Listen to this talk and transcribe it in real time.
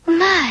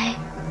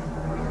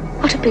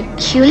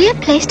peculiar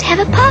place to have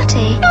a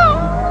party.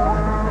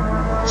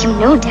 You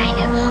know,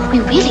 Dinah, we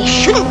really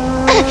shouldn't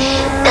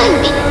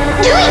be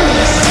doing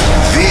this.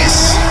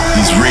 This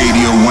is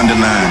Radio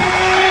Wonderland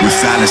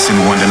with Alice in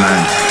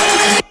Wonderland.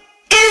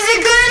 Is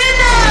it good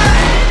enough?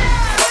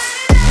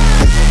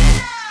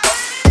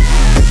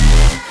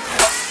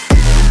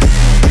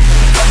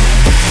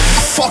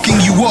 Fucking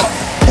you up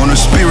on a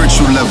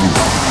spiritual level.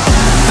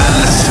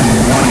 Alice in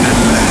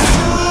Wonderland.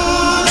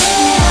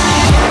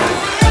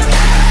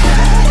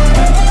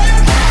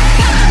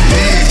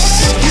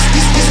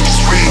 This is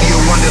Radio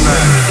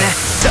Wonderland.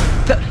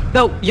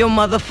 Throw your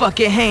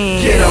motherfucking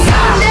hands. Get 'em.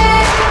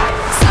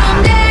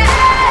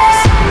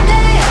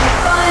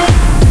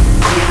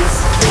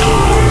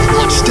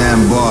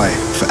 Stand by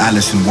for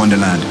Alice in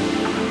Wonderland.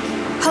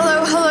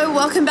 Hello,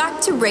 welcome back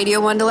to Radio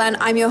Wonderland.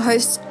 I'm your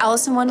host,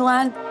 Alice in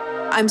Wonderland.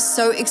 I'm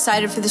so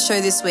excited for the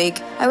show this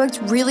week. I worked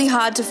really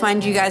hard to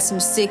find you guys some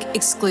sick,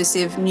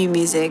 exclusive new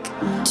music.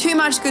 Too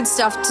much good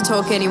stuff to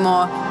talk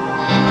anymore.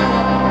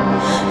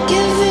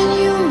 Giving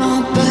you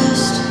my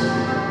best.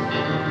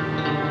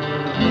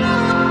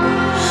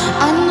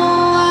 I know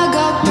I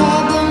got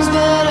problems,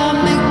 but I'm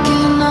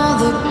making all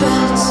the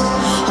best.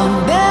 I'm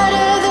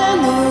better than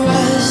the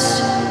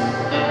rest.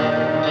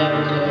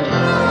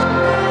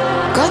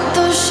 Got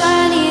those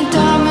shiny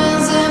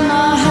diamonds in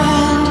my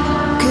hand,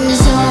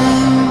 'cause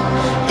I'm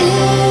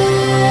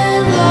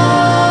in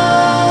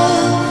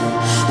love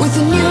with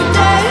a new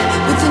day,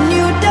 with a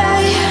new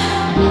day.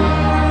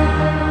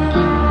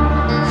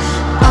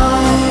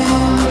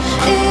 I'm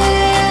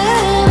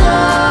in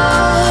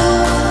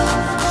love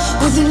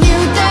with a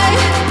new day,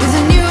 with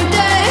a new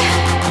day.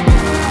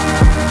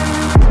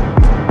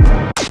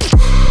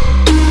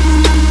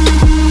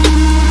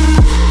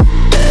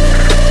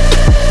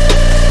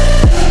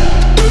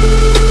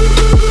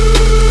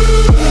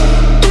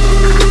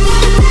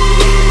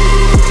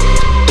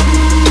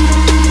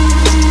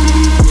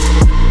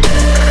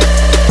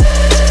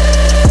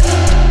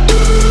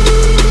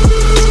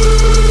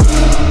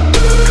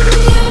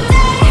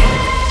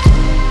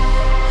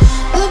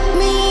 Look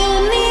me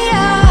in the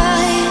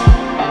eye.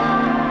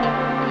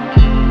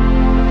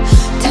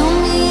 Tell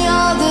me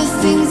all the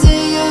things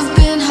that you've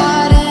been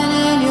hiding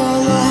in your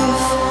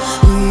life.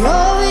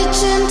 You're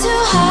reaching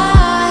too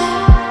high,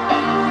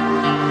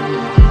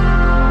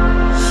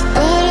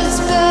 but it's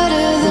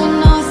better than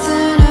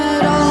nothing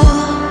at all.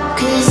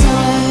 'Cause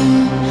I'm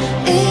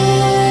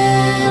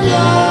in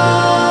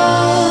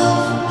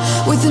love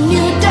with a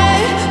new day,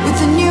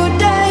 with a new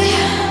day.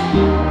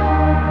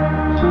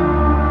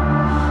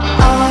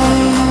 I'm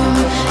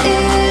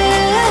in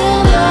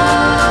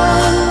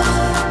love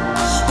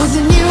with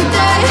a new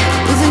day,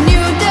 with a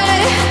new day.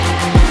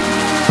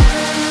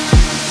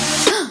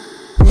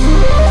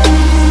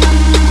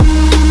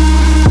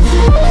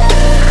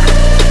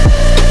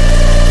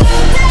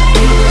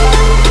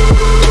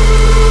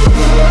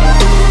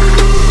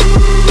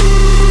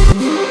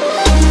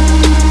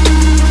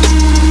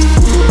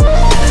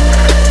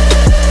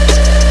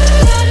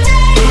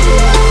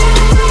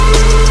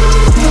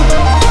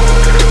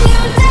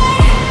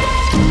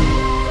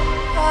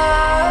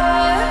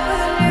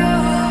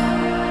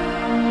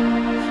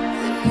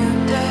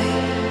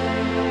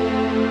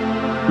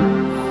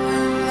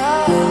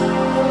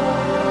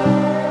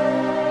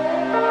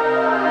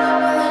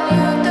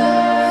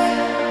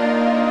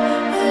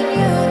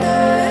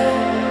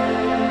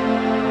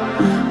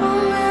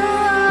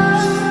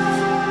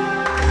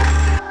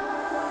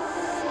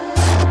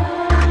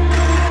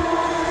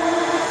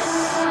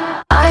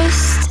 I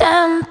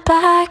stand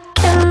back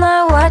and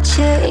I watch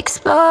you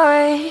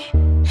explore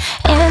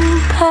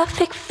in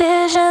perfect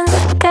visions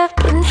like I've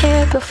been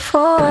here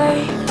before.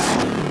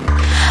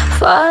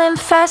 Falling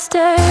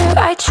faster,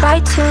 I try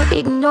to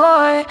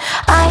ignore.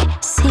 I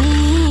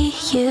see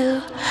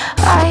you,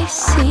 I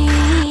see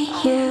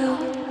you.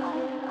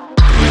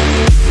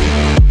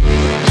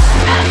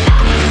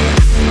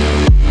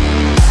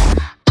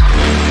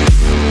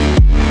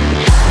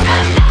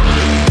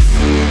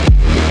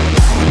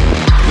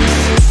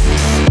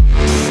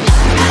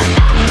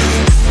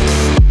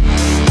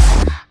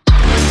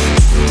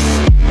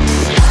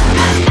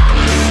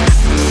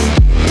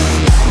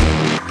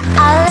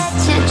 I'll let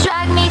you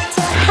drag me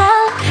to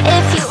hell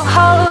if you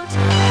hold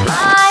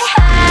my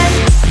hand.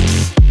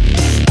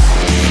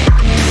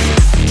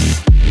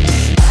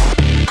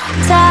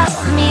 Tell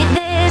me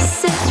this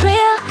is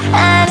real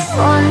and it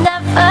will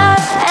never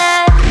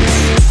end.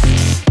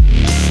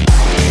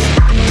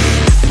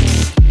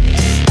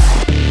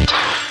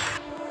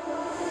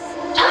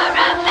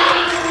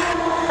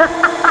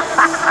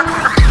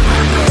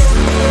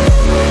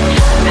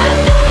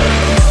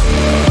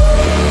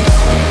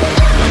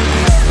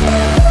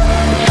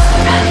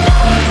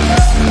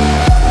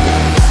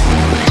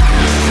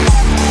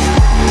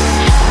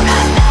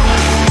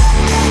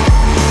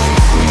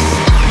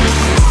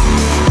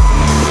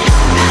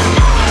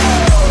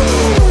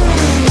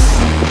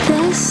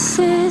 This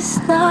is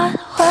not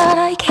what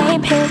I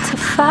came here to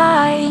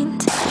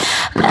find.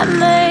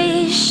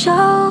 Memories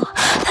show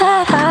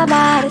that I'm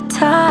out of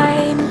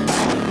time.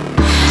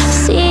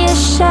 a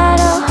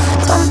shadow.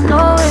 Don't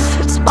know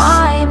if it's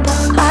mine,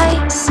 but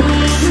I see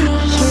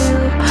you.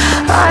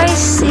 I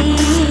see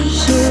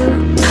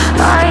you.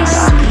 I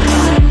see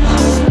you.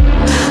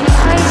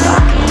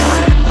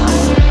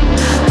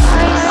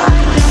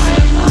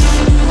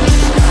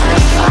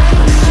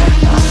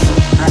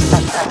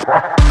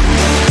 I see you.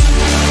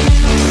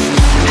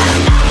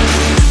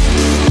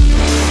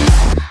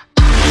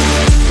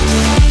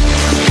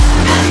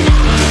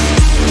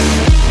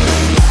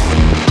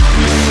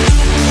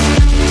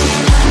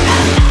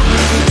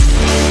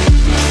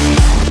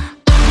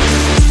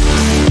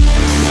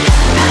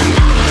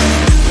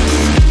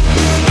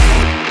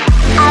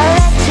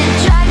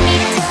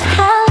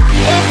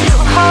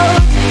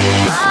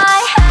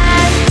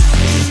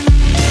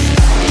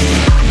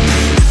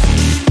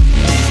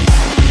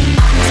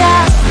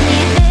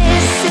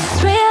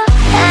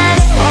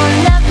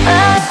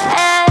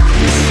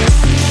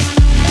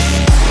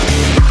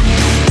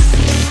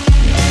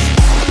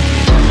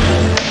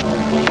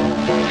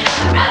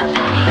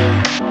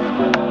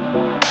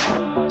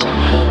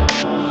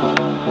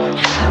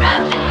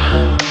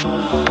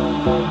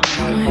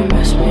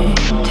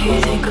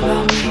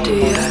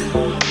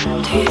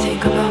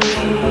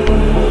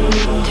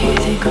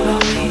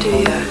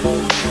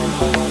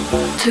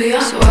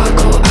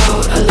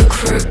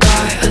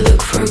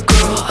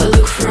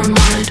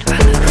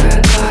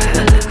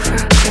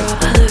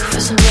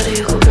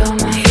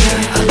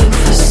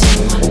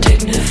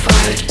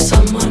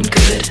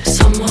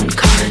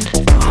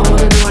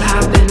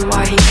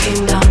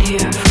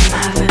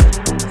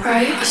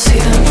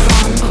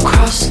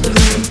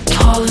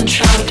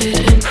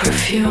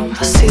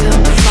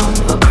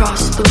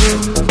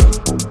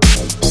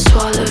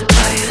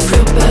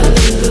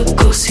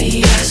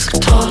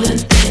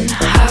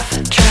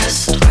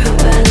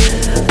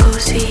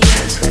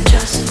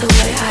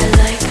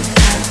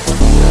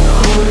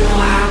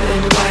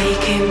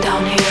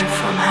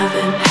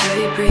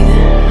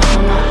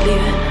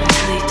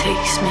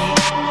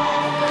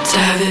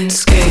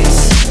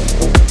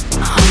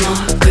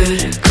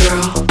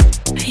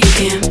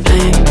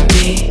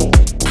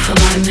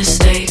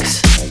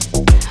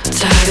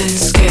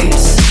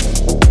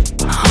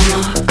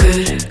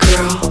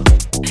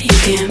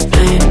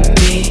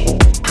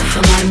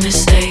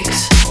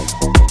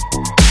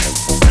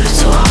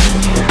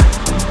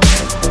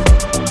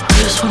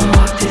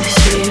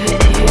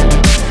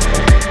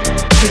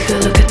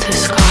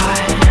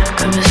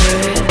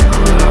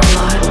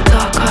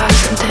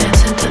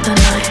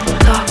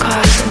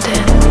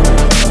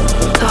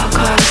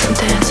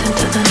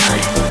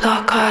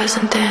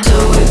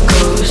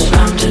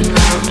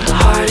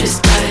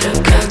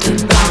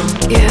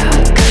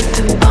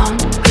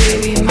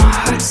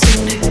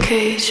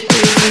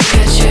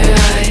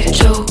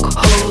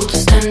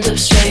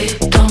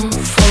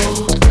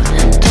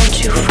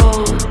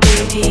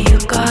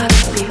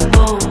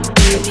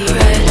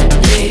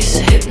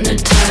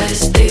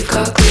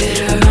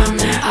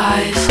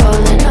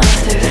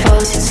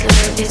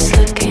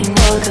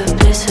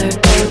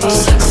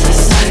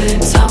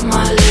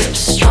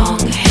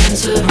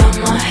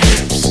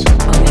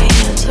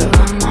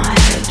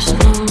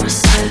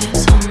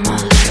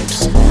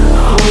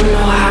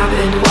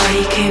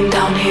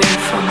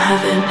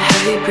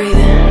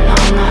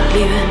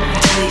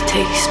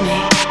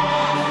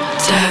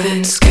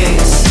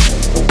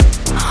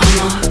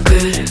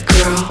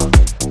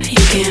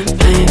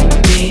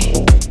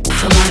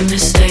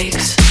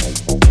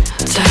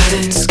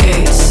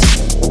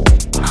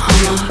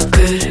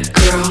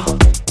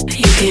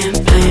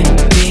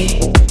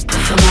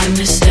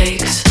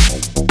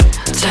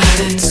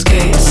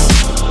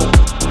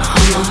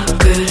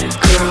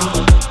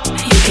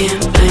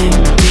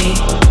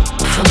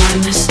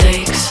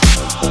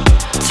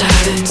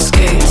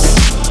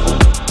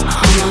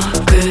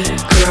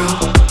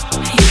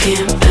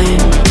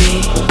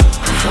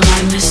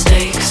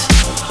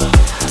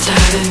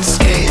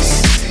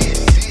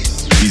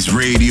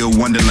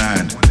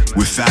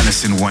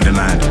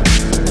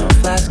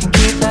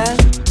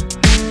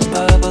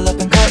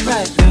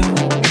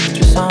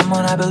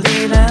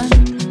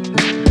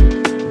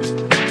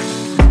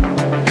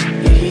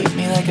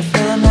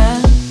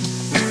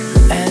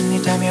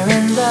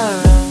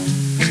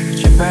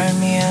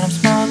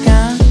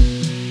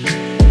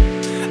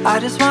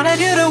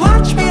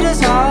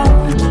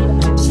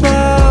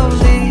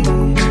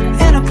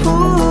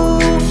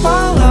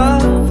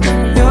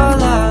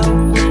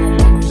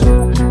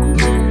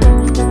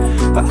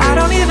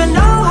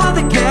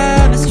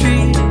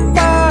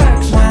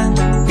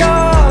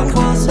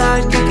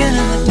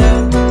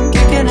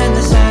 Kicking in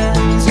the sand.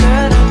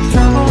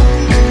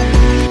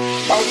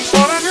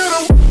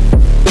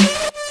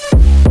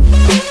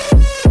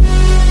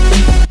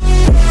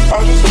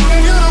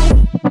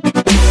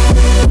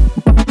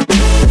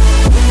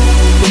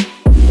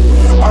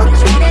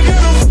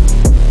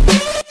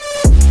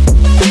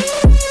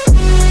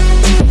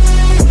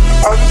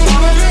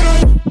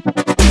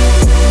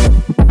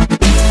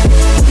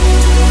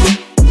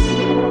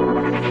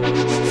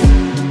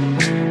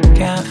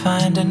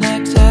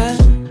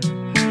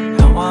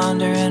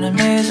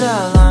 days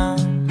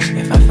alone.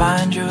 If I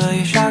find you, will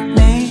you shock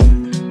me?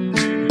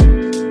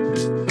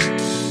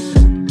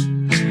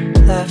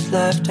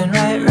 Left and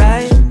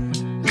right.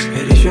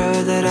 Pretty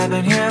sure that I've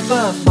been here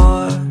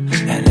before,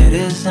 and it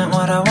isn't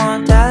what I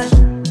wanted.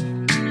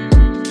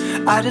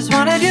 I just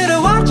wanted you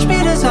to watch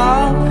me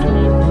dissolve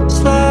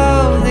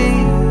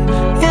slowly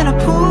in a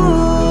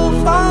pool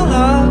full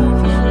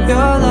of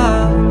your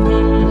love.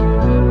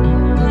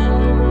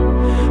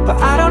 But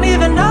I don't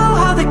even know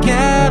how the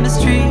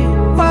chemistry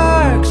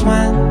works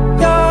when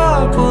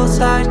you're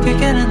poolside,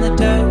 kicking in the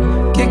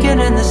dirt, kicking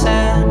in the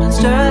sand, and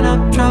stirring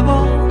up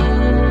trouble.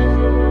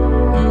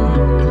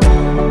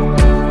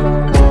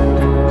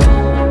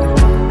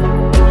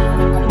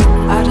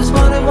 I just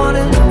wanted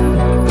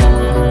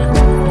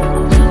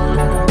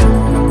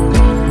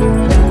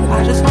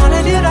I just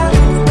wanted you to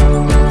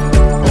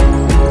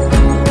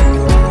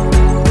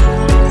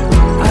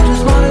I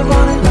just wanted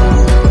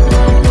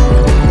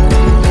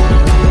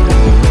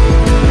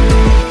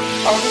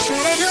I just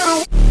wanted you to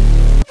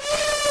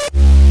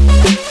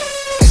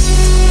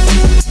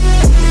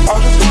I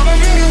just wanted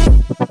you to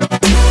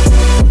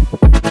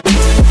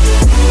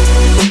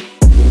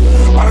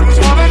I just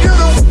wanted you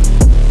to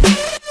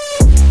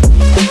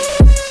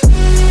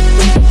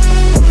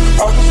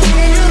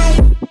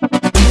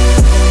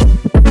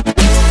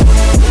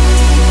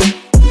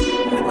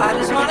I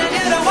just wanted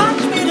you to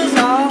watch me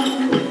dissolve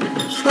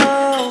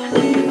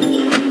slowly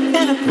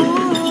in a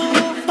pool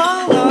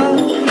full of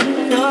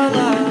your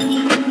love.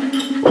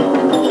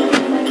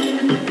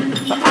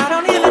 But I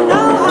don't even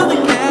know how the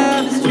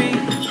chemistry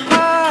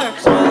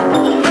works when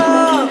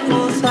you're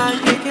poolside,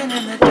 kicking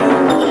in the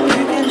dirt,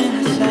 kicking in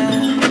the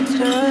sand,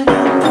 stirring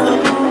up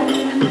trouble.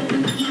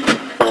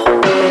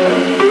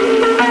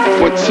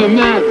 What's the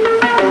matter?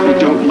 You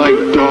don't like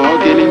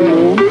dog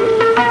anymore?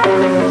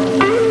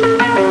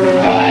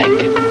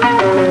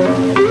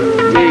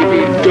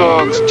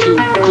 Dog's too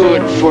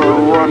good for a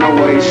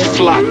runaway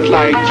slut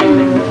like you.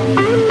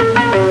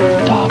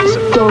 Dog's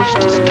ghost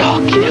is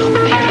talking out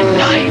there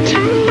tonight.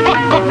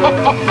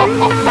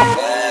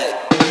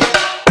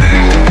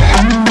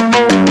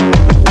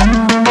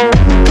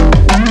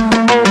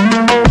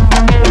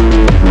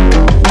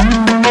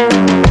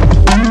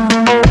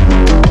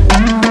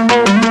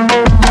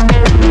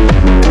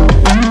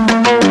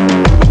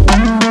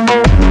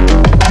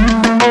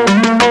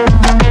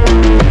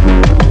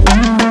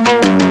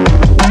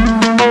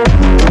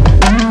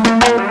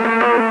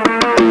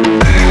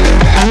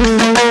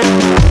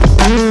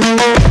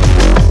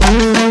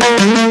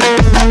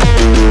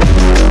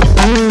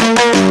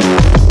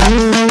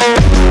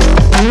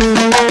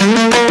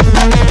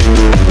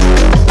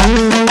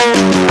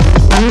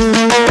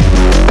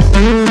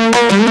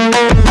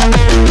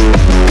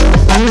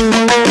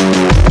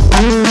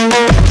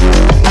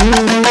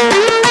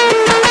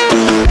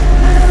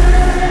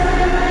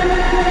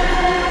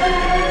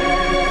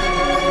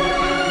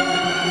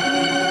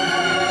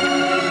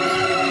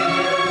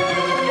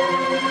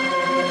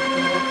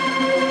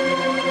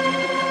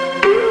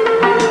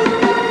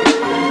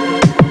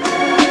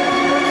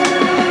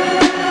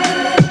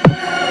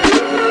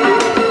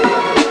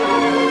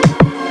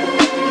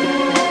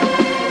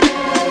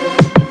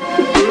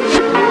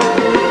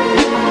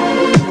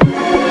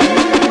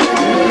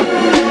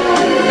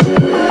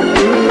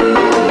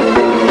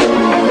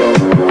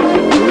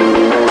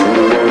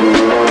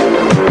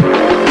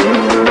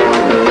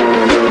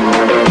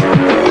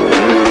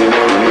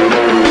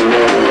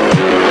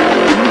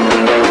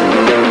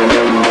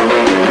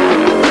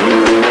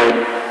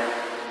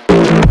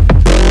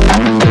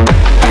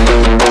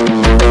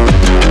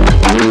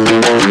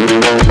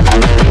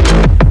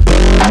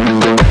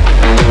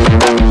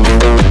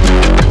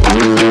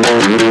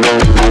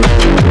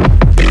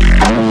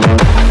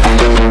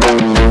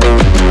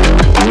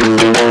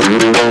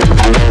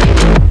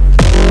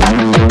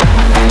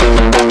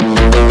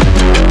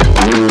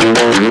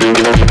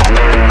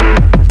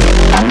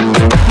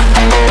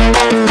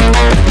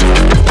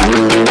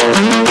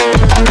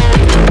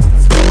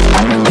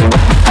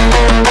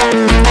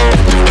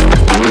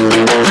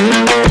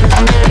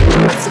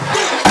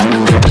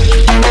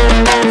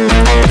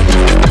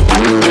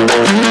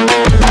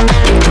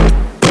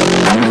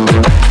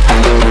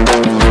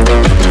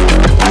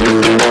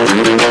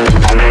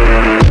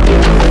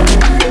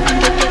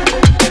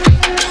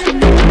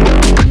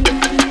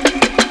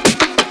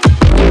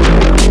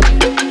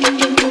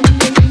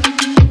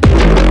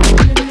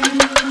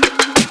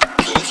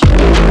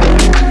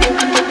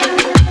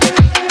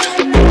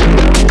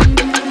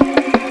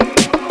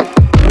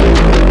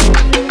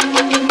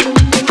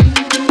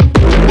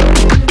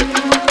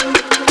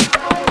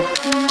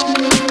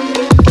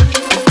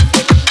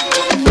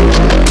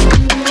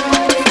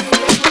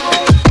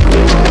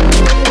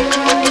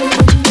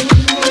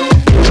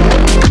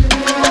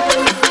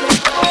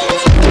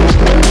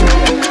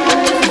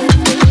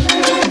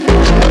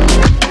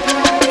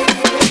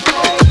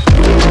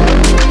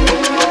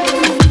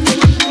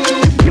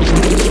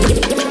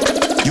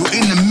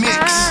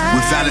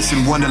 Alice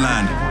in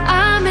Wonderland.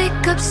 I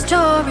make up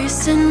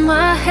stories in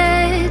my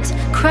head,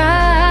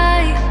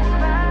 cry,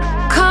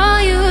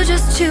 call you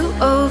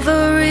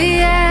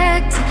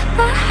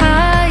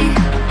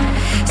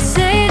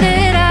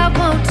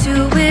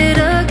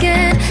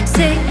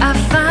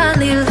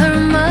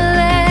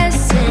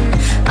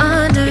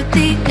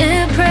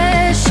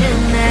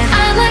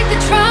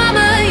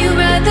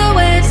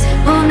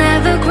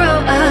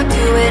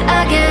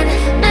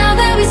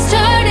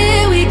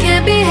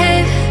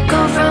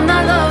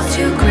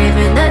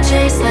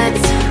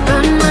Let's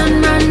run, run,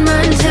 run,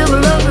 run till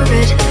we're over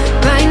it.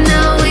 Right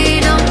now we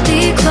don't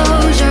need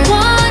closure.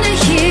 Wanna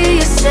hear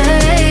you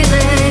say,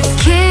 let's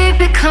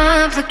keep it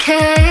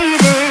complicated.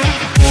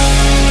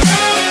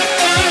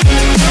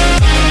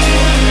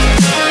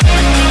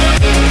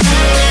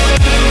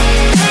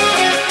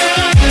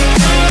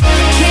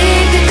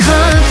 Keep it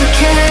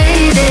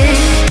complicated.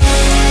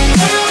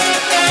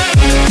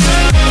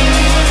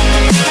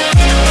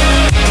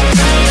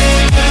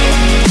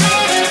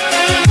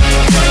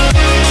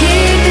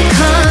 Keep it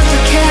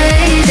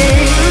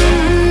complicated.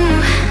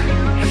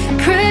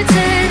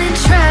 Pretend and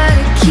try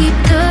to keep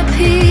the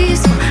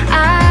peace.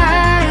 I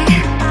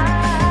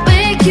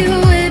make you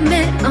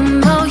admit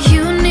I'm all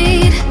you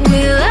need.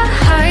 Will I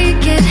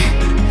hike it?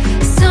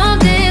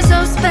 Something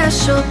so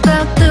special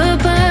about the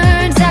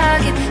burns. I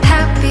get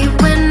happy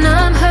when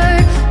I'm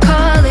hurt.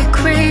 Call it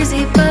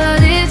crazy,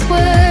 but it's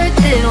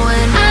worth it.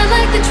 When I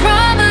like the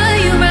drama,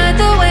 you ride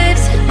the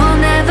waves. We'll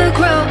never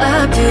grow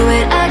up, do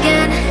it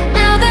again.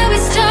 Now that we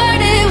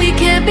started, we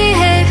can't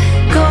behave.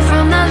 Go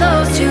from the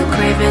lows to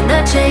craving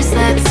the chase.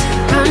 Let's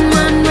run,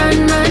 run, run,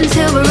 run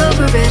till we're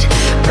over it.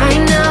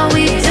 Right now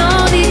we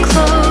don't need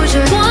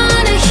closure.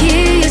 Wanna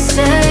hear you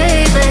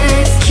say,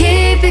 let's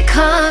keep it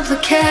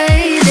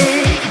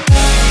complicated.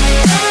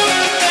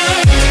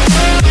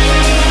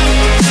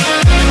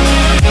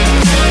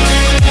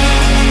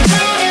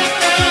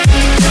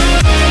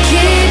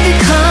 Keep it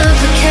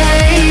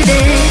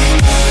complicated.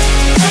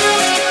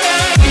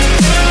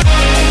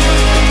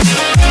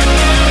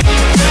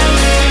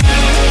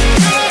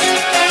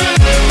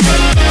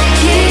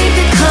 Keep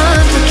it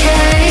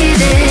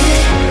complicated.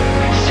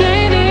 Say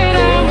that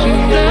I'm too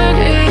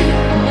lucky.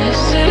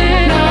 Say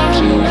that I'm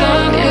too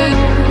lucky.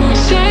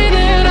 Say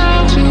that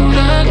I'm too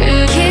lucky.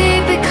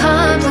 Keep it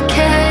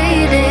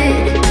complicated.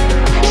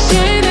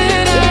 Say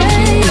that I'm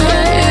too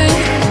lucky.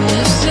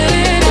 Say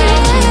that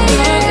I'm too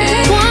lucky.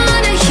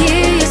 Wanna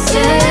hear you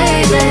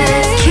say,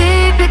 let's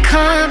keep it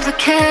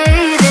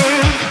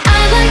complicated. I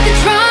like the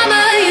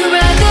drama, you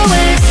ride the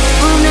waves.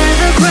 We'll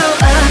never grow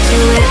up, do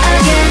it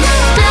again.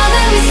 Now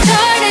that we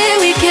started,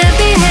 we can't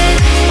behave.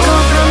 Go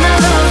from the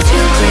low to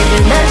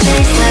craving that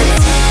chase. Let's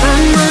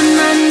run, run,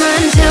 run,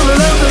 run till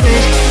we're over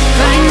it.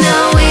 Right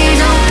now we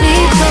don't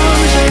need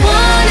closure.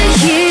 Wanna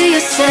hear you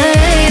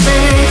say,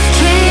 let's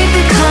keep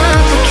it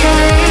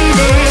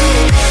complicated.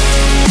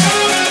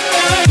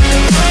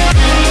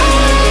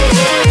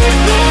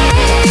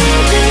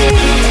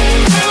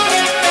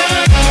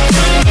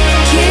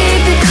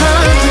 Keep it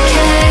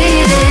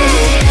complicated.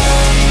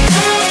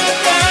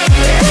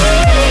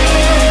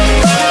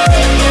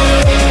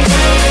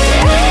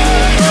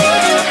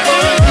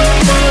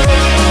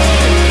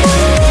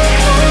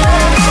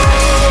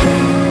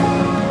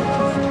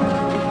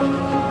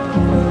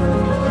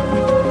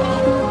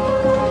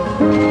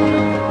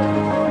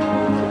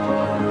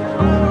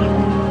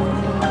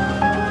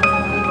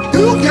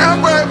 You can't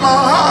break my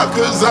heart,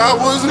 'cause I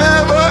was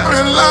never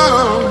in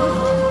love.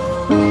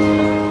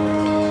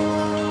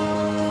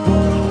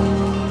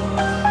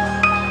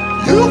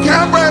 You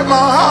can't break my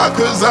heart,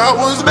 'cause I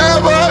was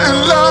never in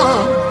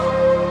love.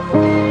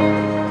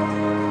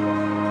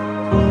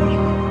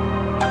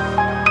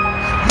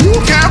 You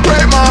can't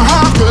break my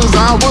heart, 'cause I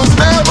was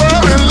never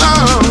in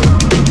love.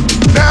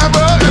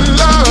 Never in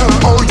love,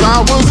 oh I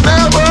was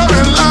never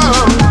in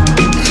love.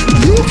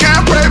 You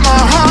can't break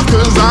my heart,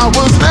 'cause I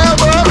was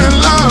never in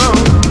love.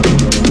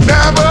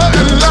 Never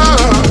in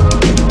love,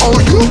 oh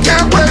you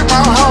can't break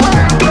my heart.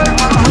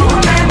 You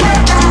can't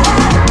break my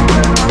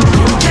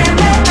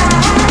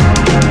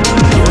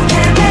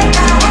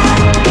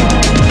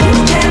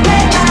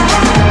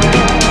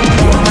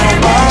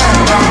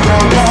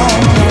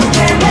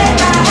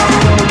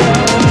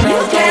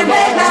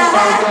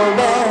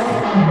heart.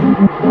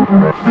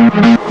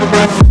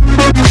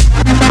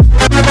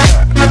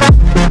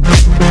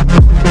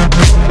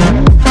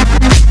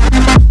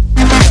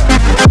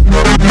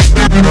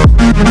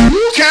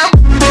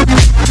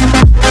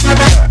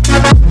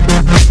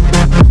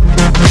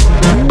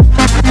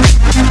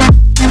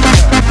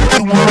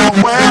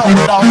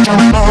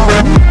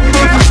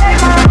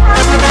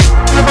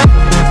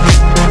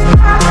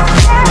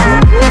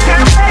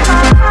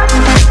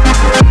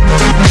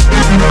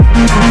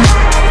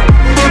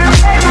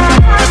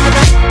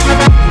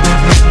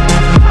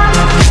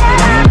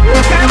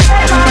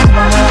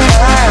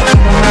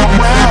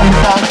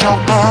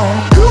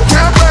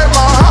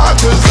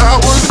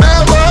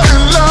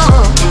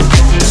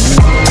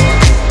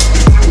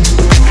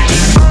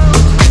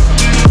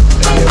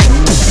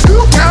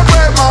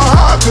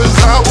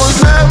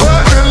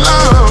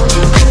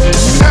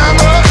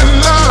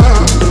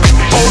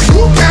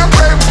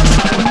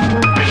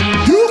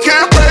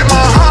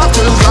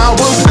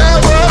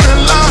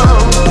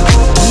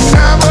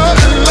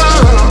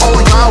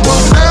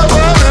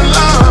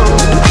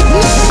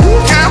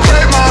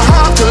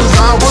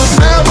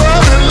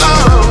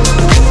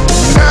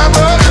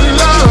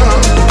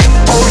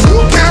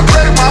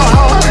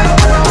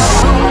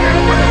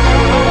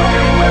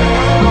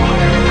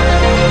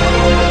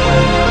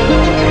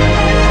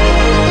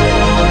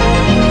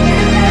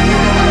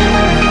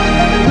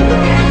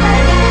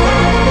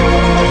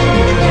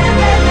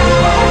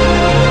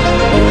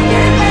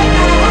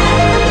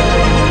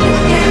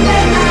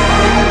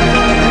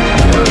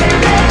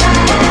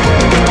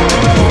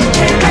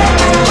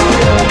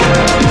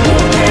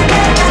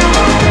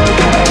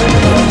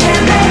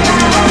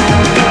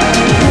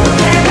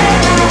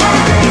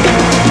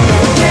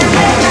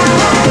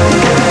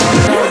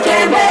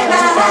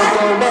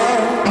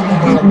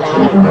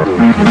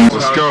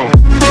 Let's go.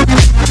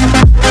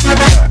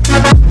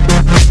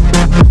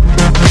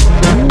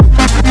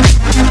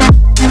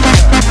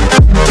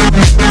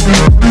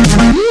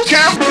 You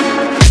can't.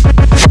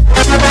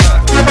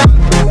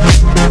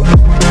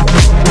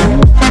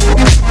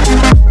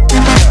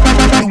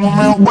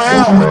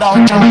 Well,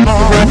 without your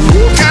love,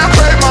 you can't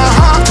break my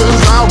heart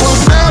 'cause I was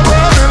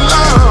never in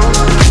love,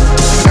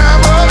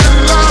 never in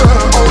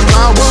love. Oh,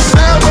 I was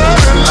never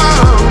in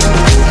love.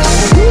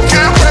 You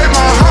can't break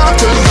my heart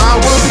 'cause I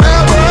was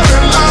never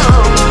in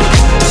love,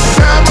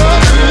 never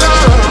in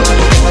love.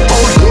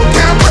 Oh, you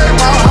can't break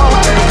my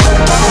heart.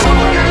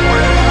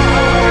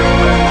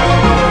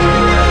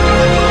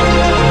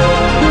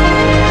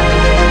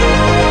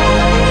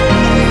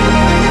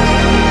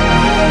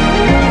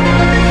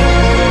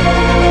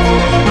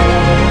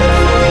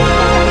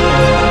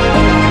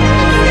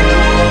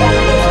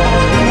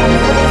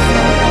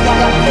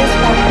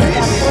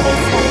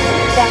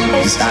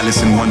 It's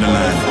Alice in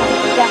Wonderland.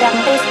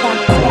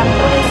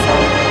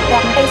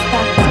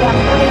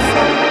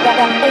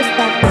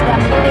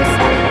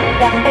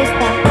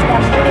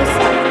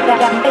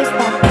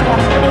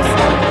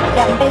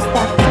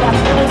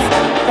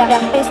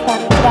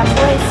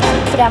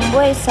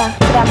 Frambuesa, frambuesa,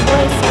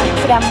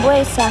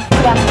 frambuesa,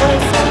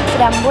 frambuesa,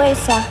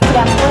 frambuesa,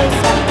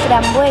 frambuesa,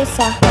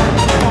 frambuesa.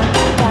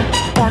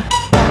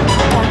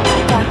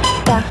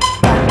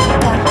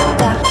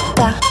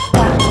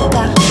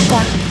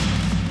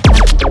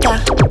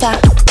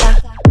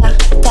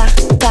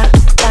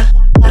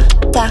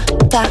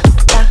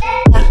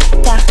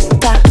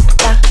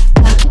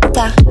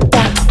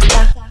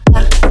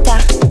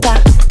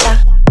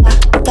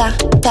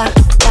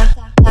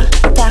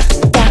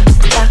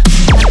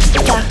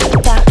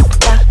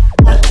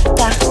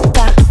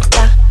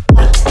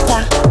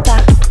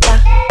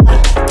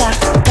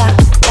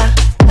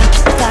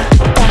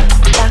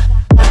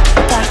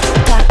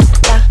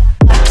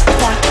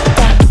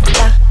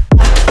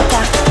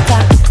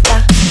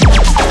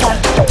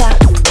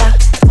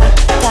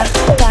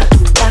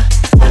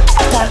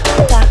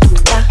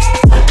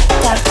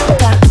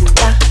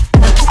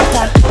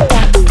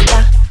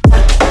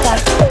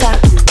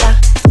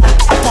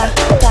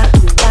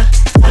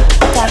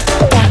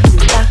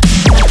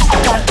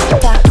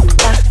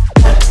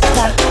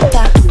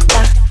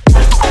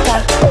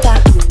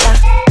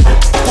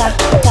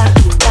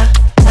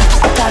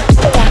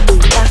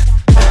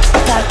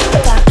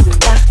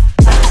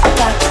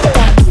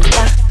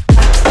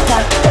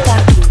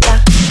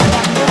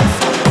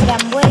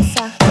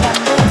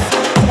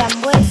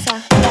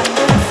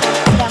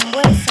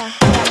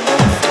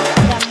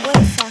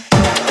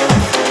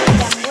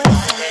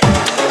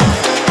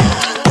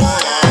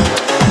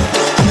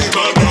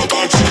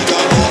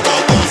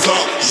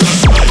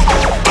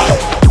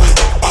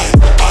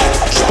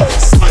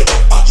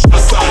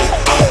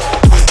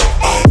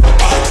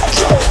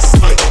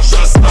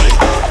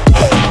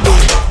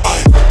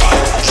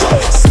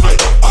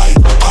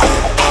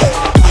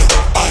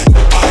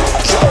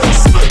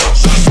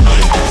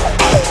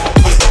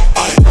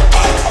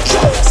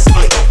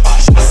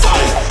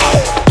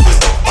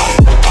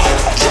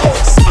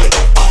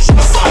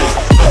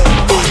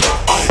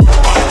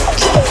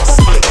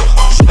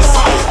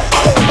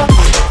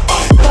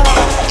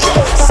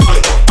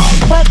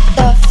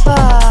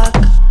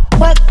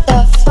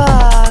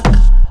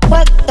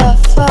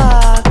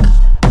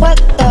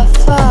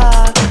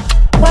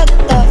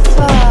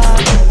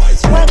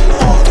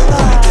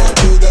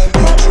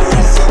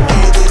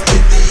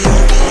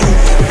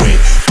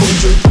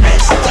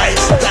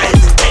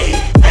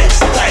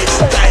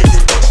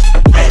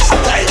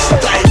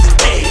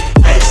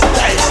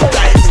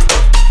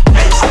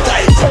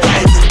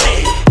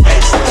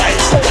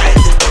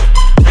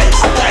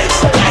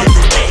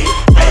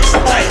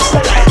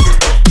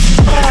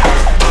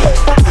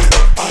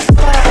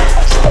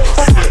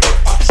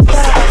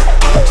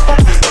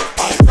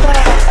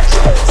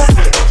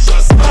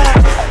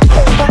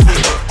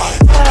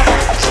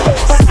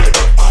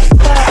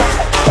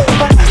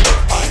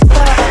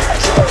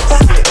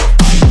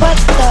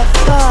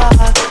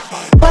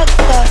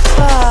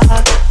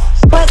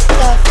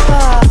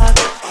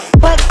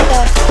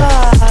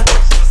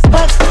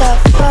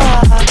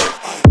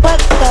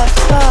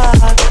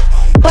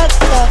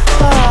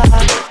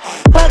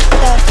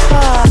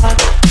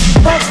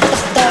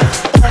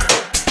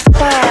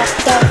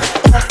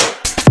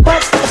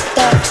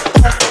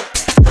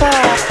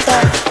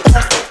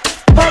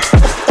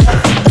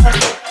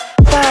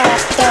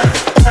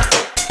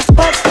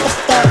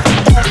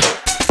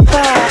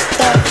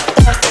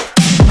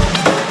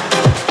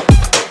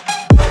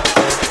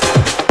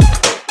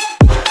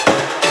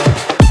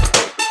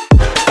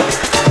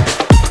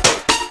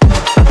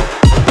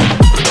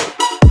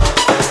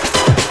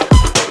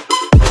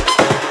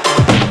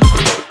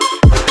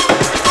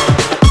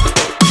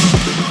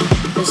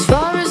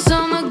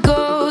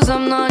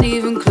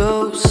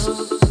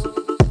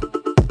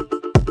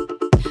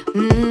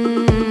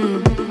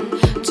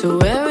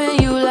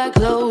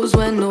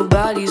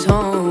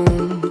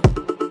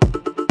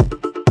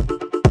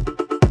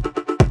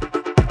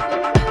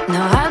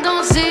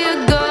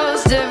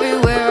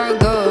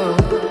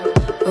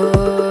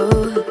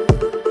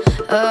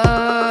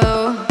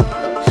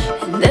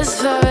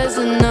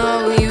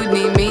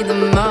 need me the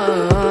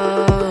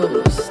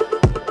most.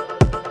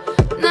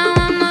 Now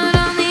I'm not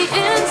on the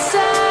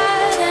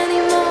inside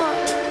anymore.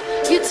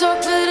 You talk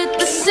but at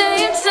the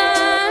same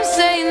time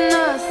say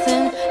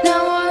nothing.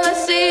 Now all I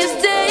see is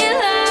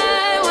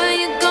daylight when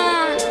you're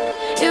gone.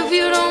 If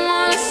you don't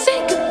wanna say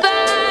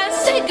goodbye,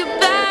 say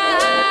goodbye.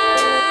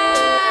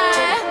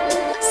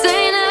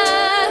 Say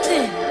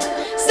nothing,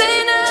 say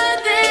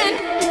nothing.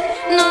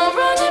 No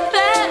running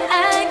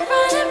back,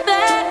 running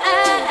back.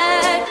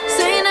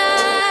 Say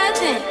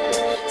nothing,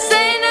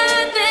 say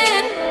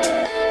nothing.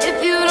 If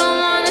you don't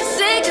wanna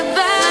say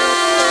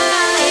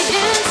goodbye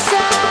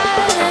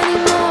inside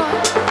anymore.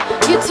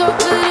 You talk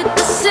but at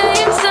the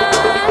same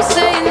time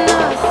say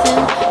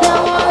nothing. Now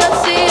all I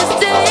see is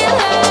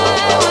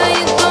daylight when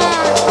you're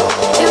gone.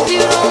 If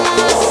you don't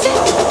wanna say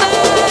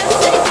goodbye,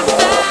 say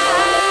goodbye.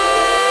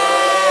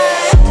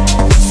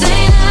 Say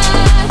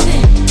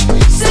nothing,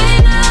 say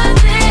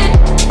nothing.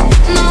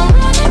 No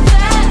running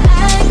back,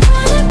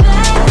 running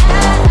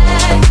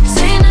back.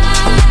 Say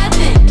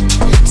nothing,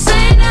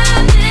 say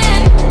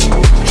nothing.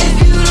 If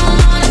you don't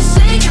wanna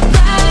say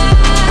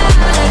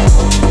goodbye,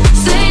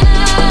 say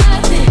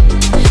nothing,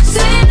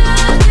 say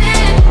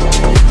nothing.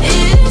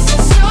 It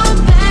isn't so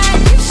bad,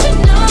 you should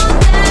know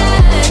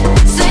that.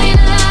 Say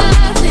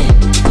nothing,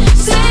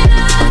 say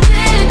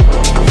nothing.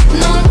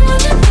 No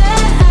running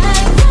back,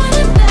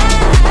 running back.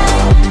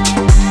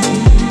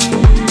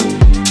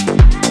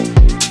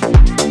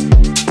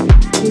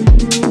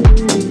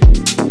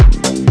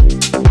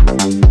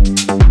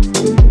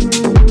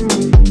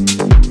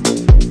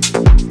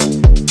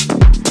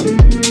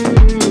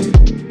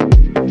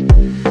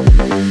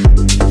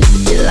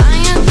 You're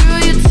lying through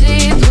your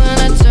teeth when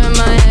I turn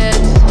my head.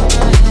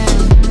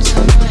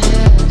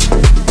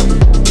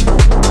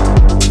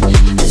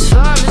 As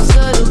far as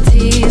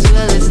subtleties,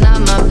 well, it's not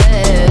my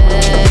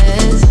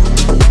best.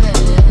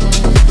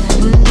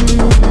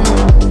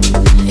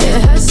 It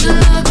hurts to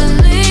love and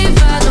leave,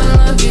 I don't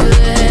love you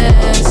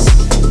less.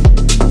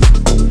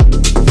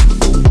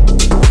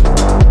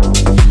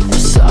 I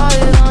saw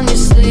it on your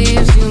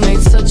sleeves, you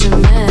made such a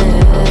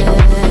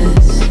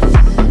mess.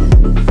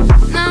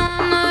 Now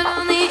I'm not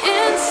on the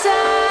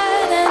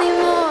inside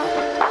anymore.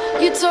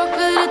 You talk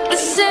but at the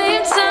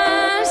same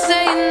time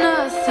say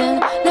nothing.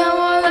 Now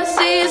all I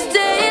see is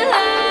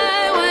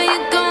daylight when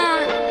you're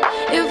gone.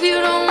 If you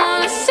don't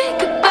wanna say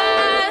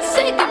goodbye,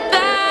 say goodbye.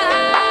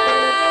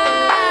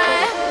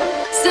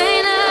 Say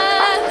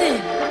nothing,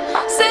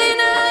 say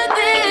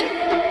nothing.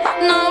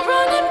 No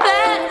running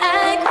back,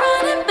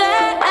 running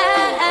back.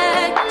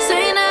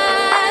 Say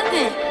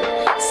nothing,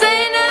 say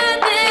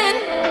nothing.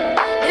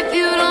 If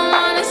you don't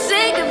wanna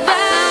say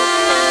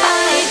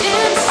goodbye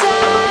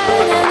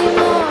inside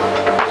anymore.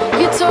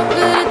 You talk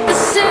but at the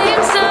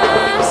same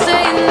time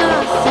say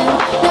nothing.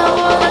 Now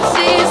all I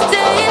see is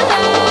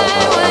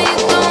daylight when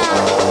you're gone.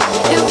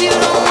 If you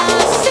don't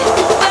wanna say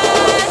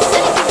goodbye,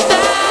 say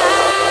goodbye.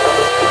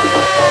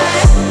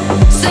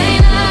 Say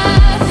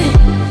nothing,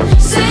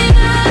 say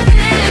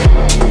nothing.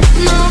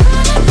 No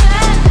running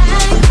back,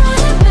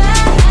 running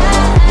back.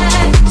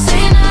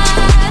 Say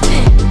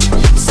nothing,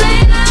 say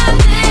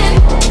nothing.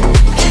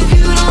 If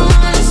you don't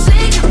wanna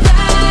say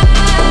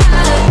goodbye,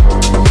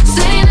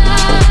 say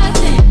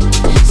nothing,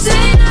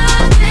 say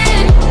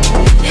nothing.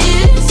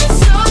 It isn't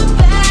so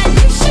bad,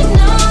 you should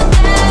know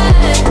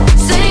that.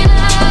 Say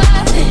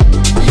nothing,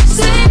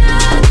 say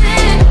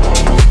nothing.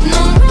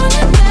 No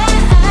running back,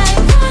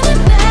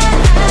 running back.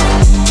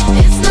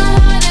 It's not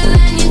harder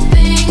than you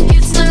think.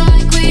 It's not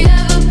like we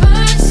ever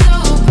burned so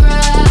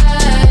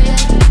bright.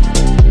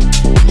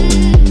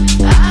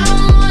 I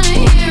don't wanna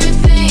hear a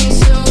thing.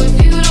 So if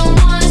you don't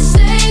wanna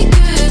say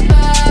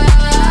goodbye,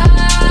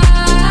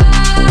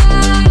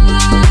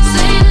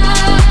 say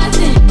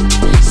nothing,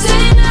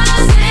 say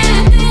nothing.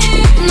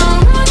 No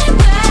running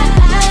back,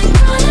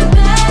 running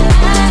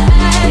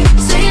back.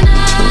 Say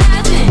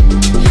nothing,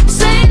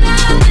 say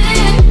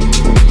nothing.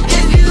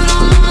 If you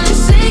don't wanna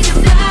say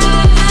goodbye.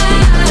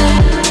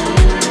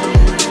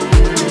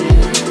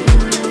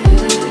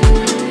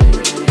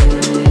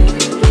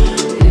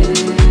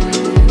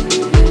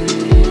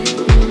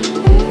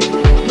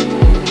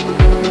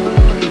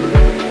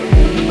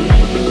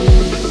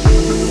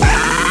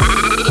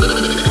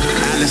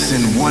 Alice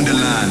in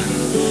Wonderland.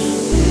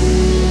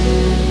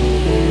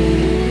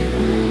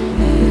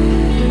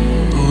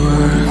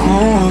 We're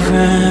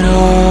moving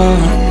on.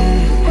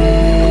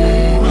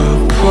 But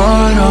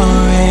part of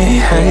me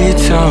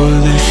hates how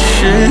this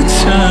shit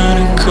turned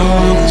to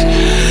gold.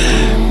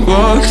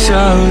 Walked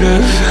out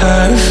of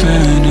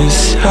heaven as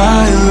I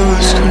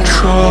lose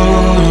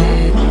control.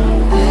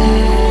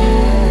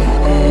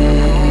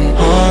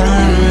 Part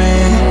of me,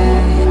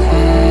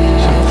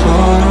 so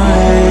part of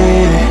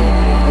me,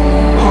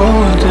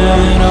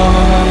 holding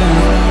on.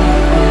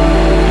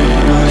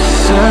 You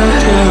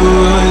said it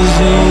was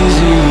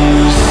easy,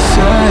 you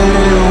said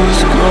it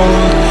was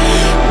gold.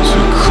 So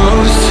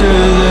close to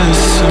the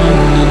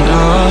sun and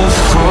I'll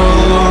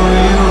follow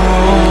you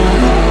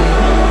home.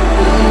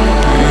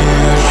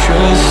 You're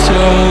just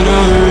out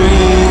of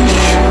reach.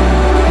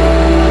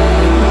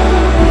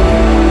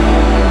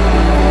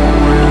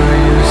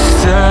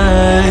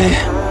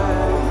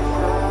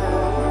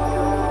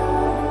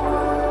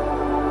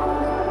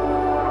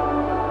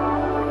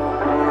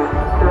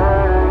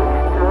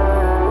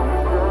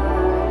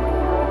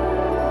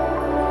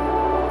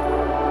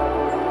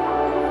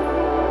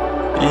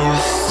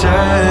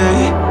 say.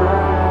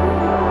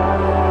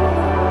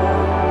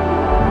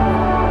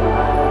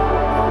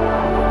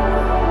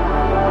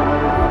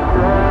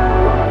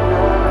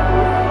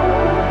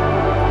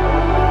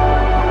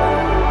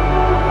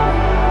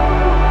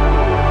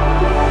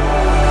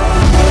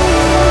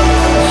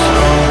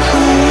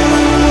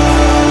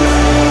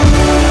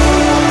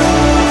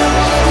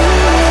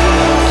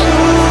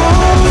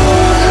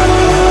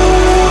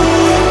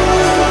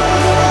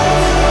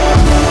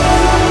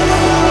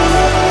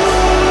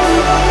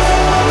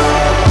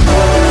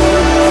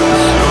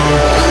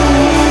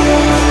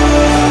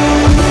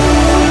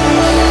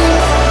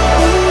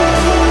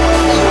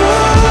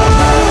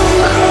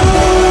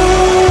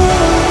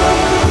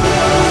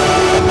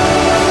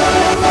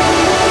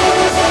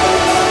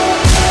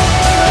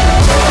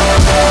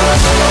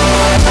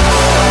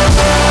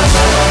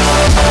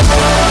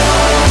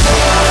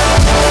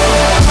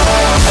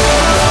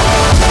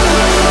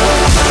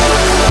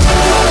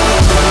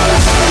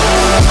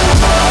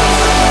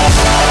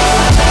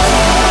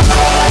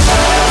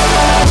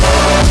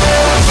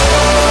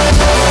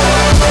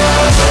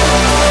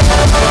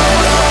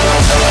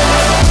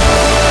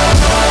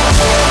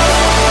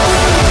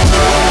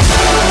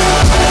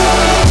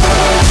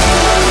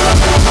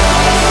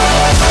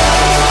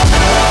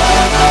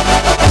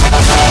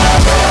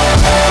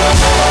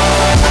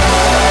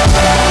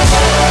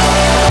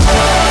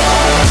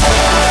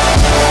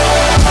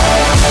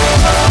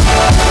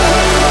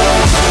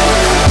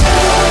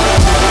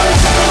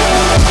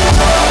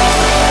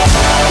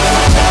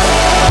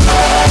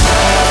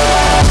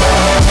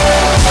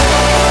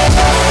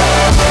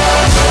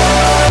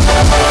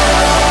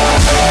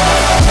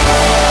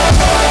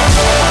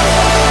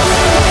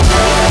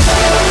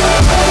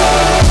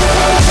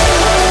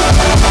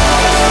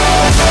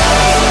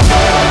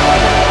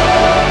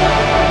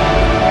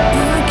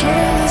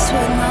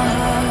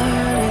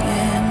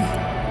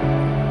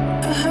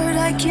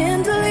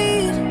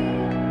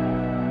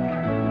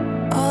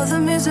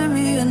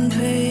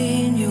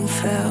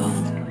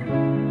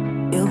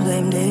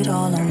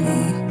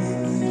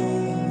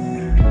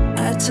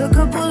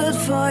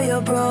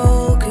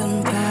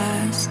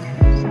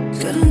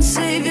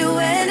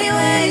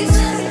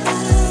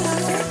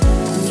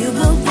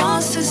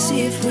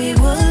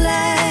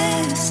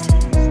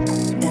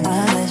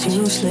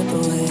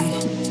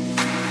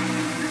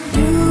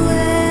 You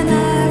and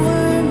I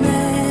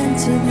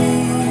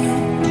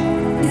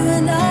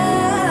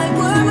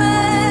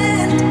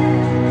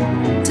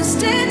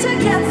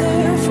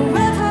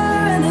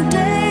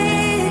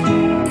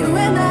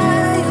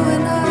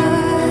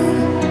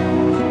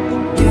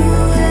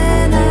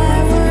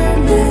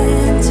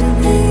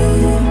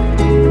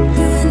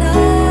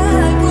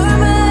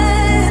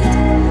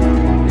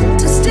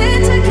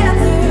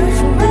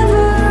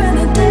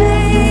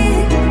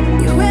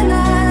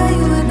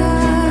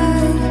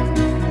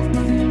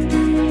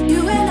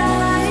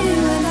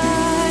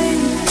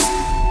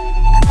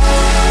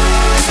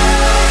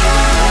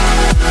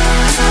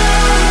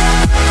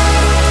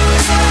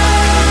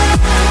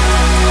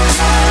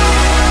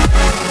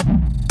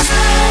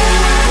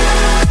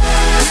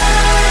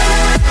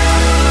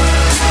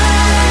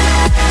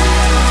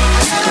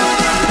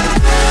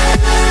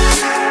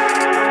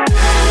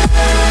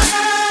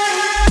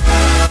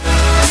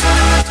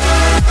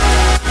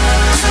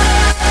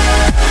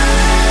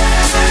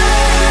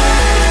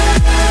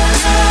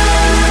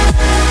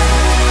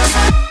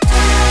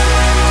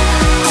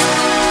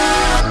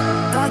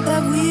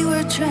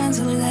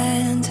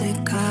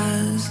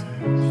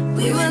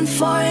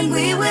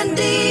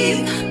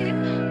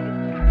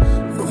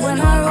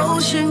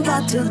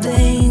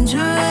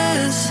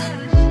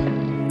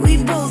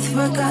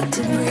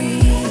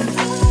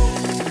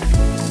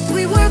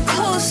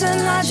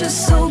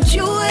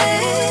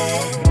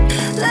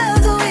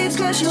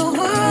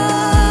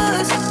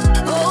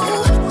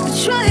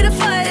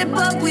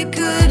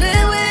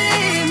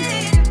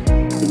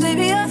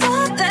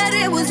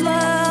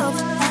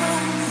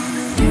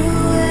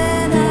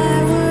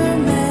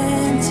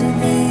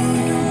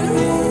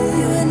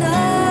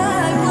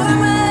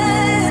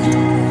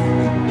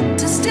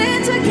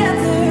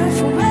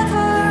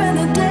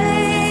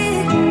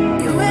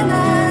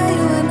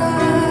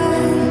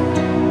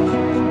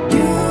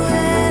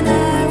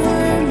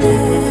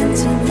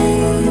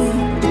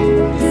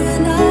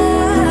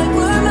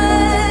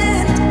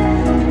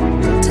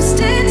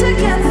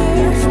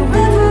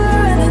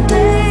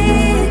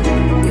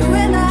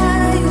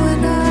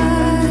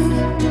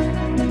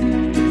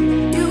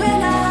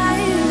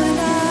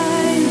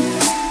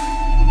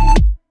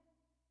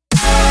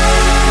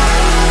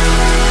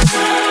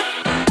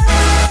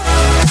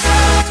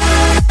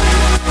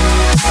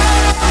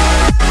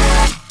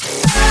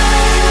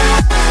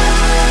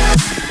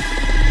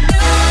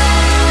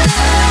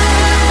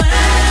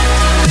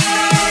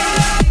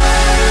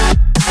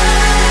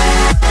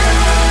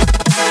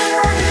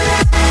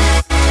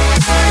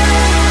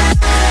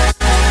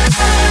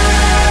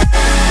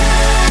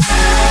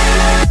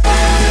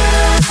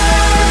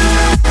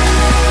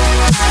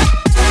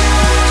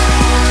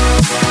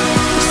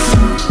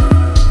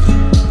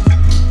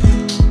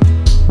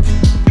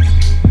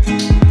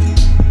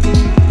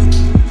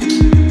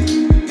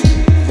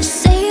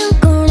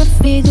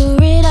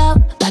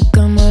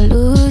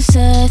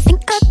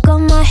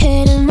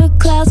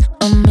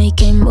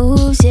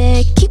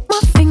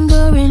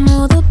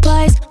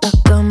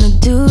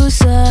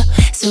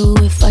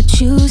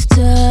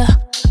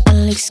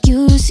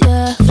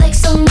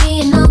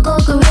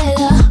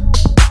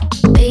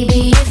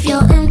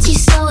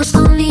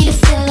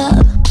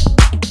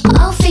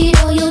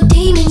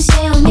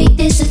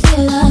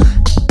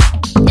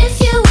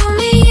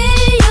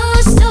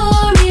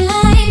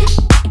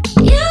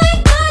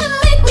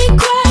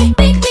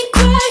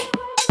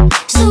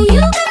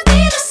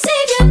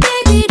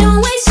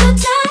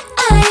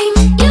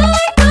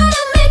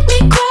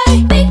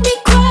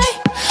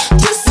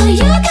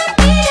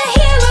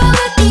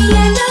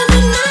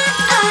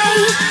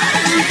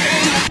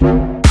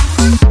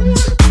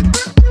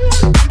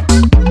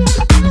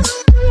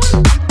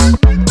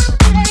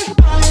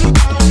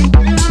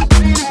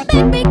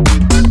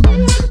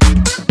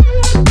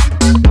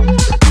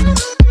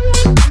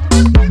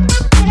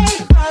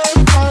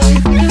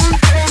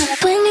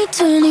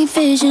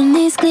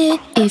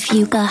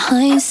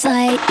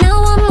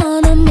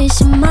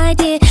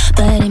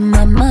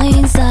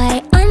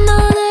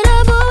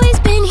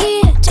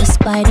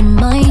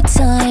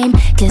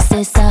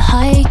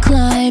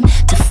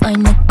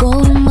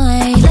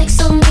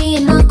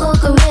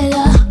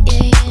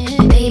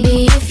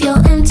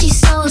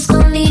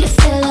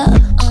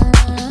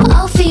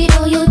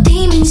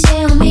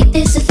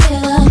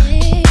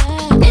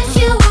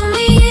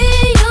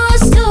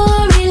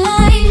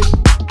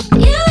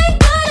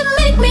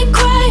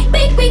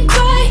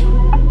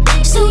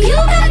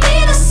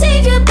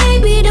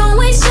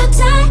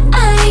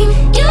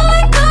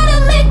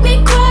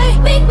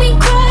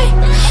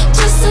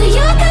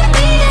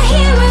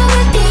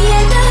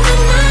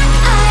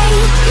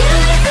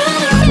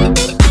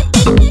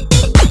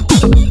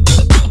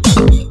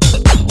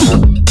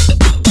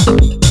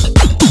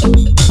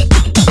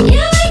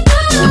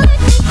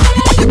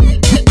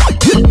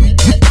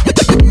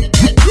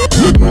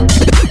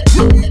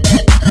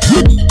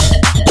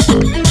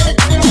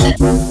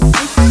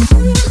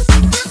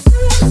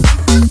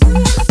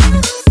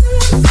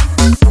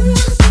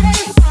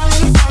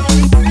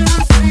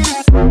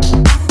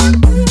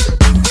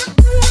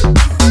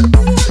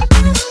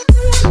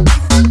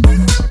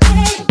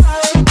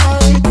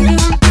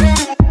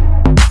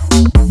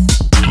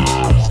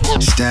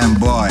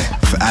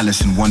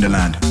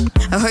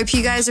hope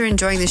you guys are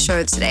enjoying the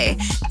show today.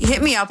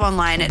 Hit me up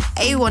online at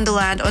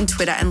AWonderland on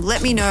Twitter and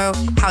let me know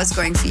how it's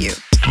going for you.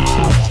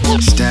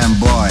 Stand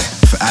by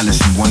for Alice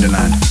in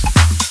Wonderland.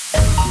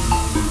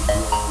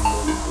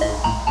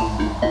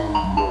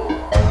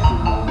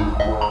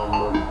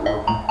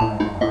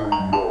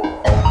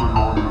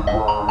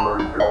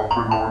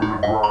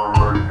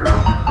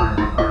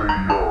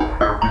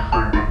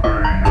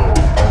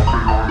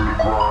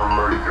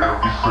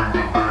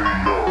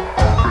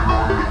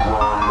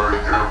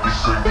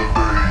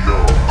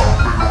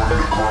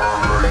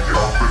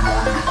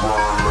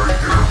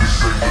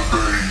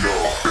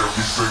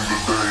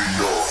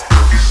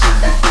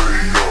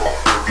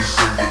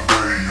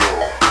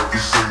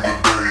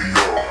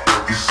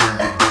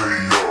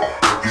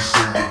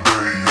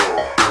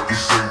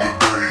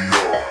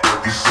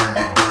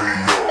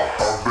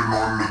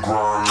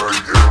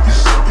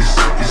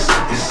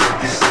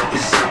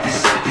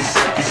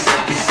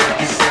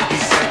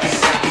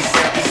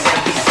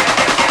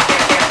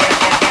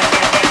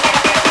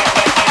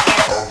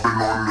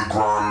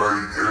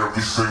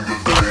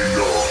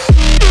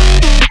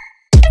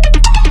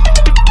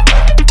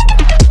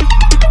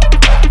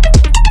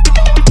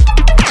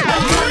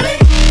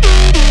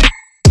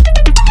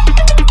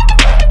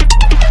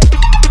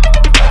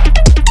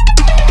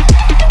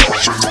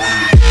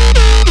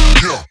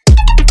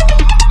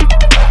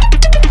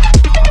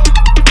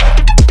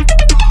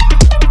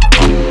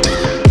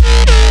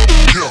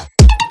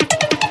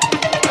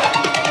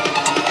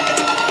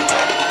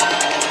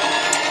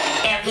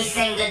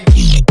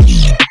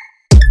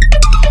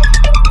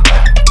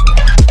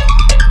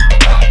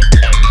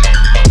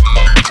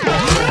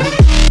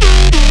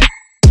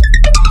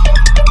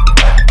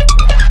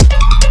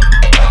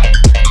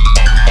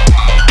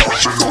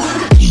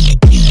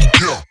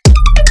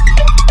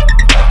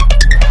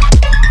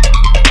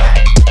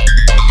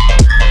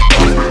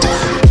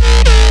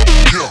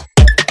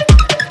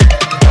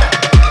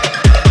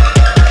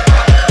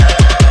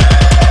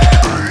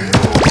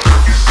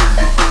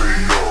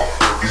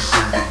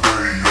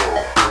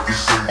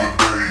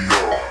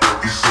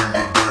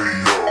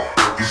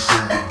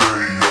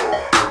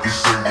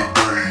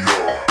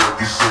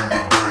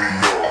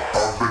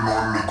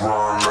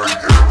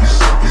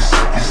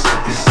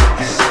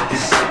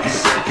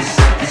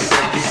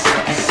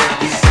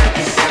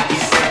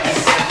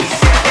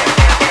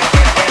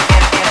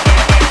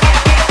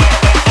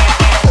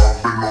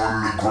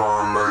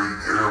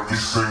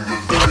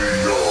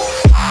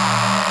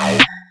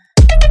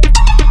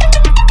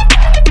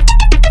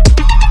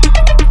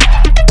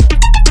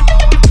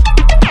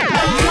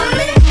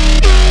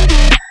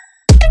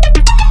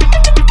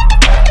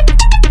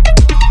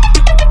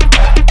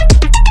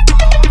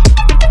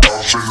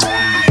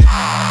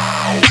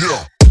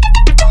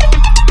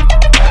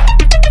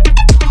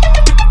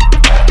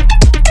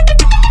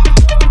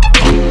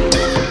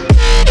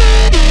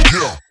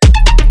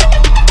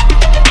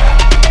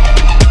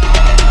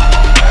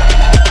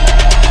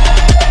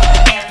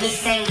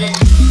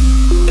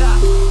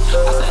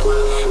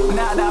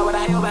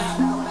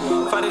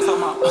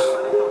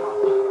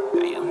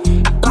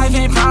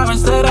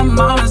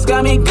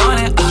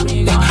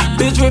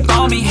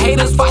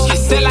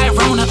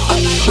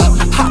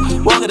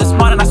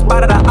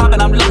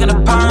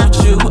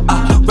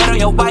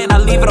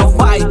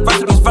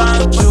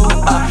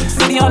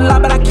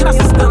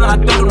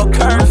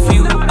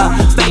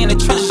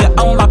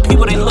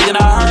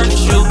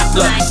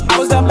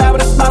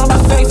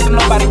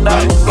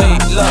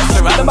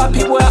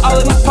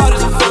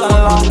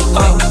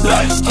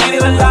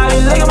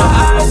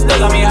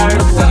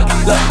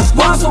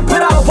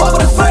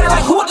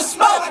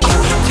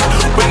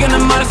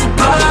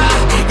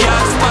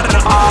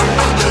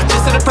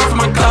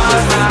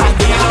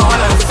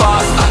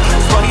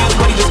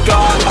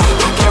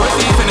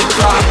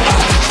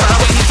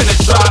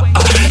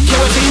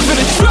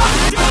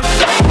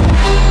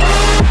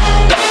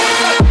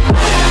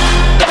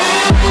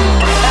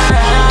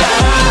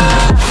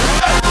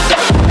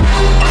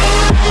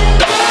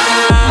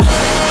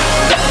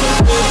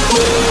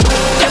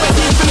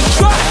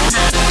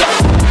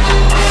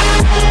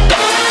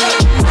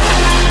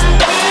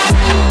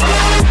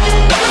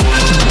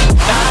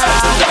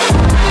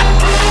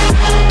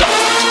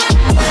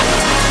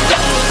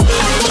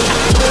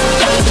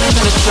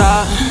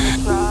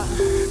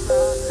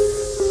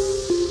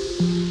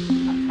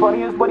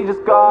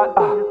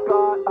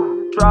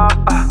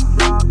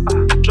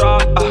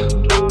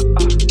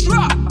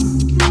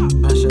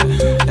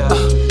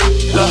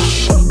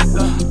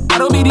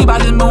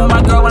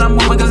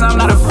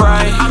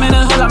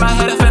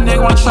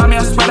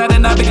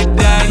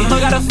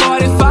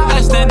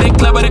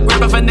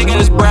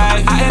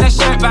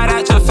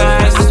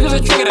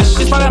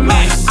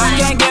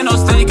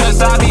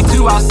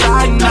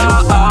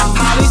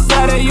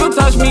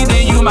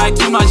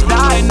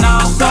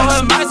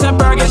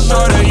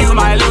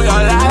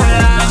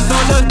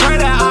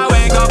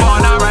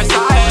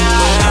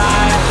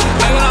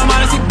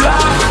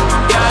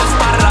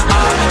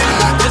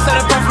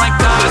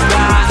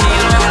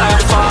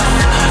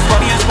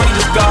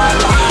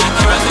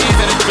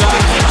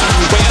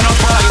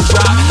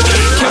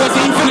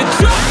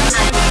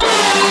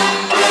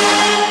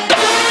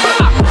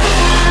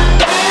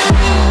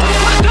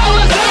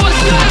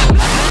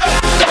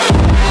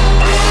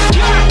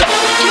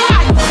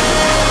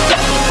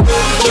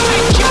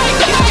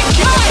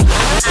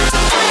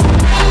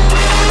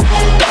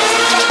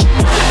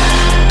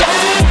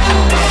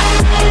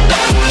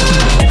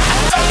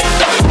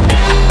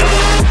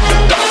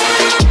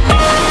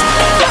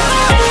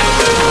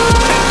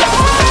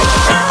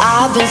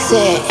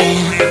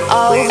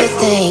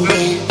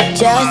 overthinking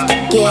just to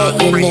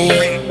get your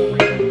name.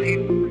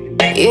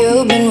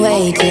 You've been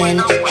waiting,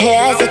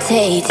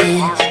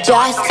 hesitating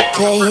just to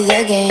play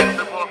the game.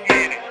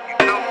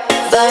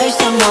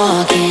 First I'm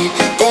walking,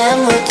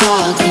 then we're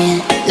talking,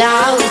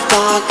 now we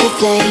spark a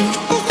flame.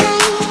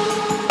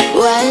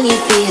 When you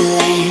feel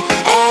it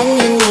and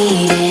you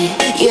need it,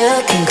 you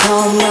can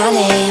call my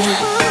name.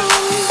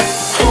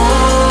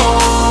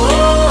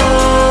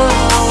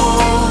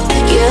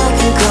 You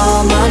can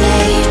call my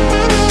name.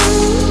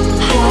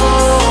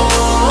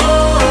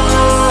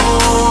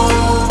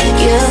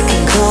 You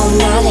can call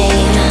my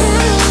name.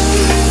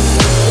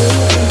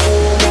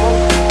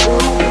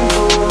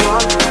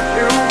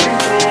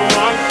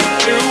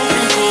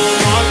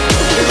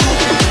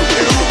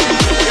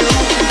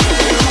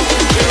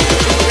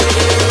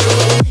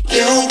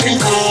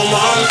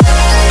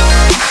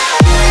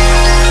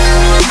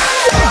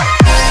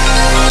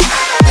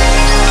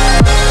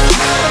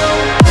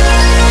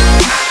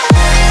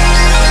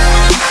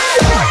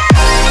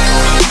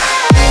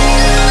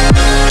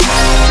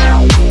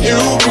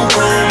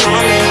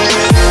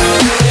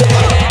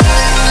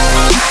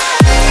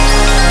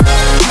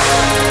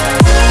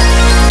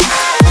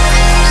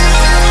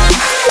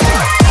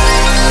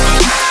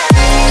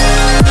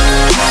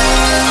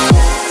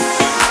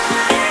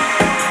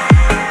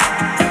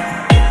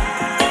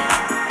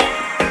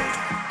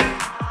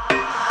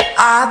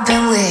 I've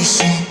been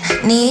wishing,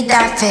 need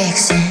that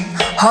fixing,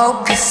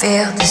 hope you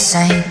feel the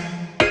same.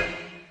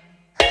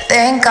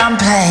 Think I'm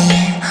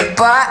playing,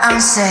 but I'm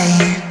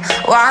saying,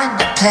 wanna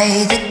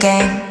play the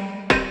game.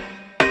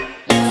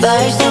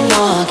 First I'm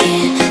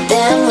walking,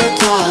 then we're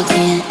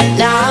talking,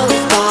 now we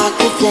spark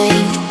a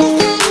flame.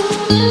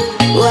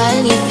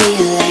 When you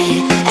feel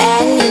it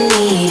and you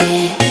need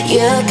it,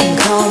 you can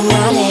call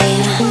my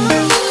name.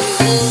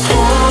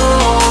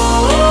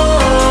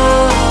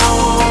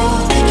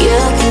 You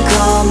can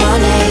call my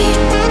name.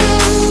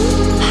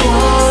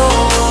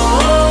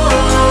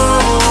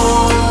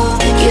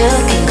 You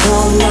can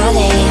call my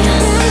name.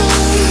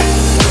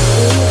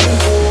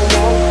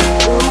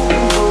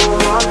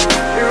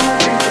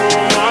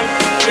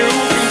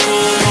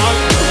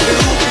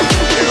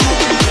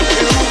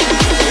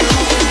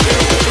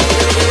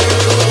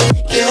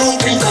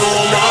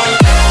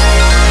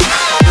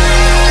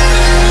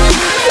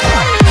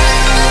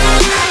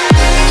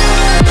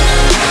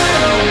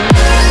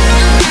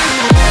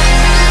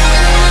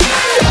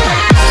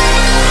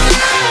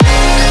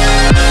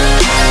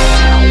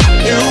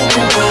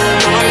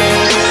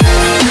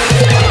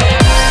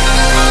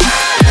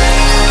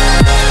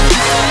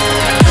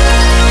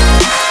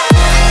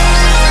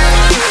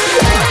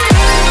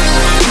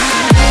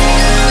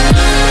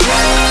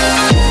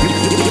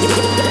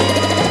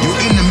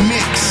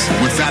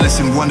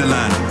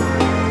 Wonderland.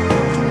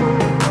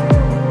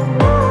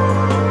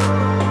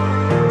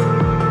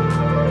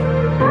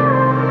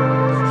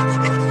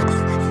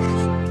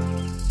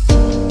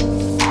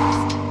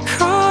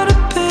 Caught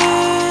up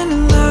in a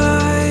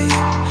lie.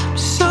 I'm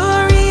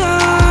sorry I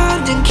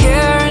didn't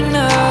care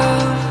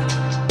enough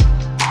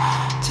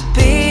to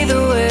be the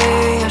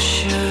way I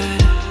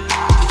should.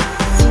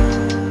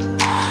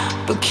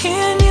 But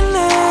can you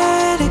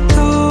let it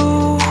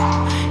go?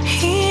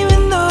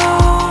 Even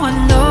though I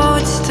know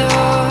it's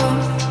tough,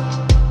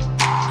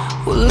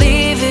 we'll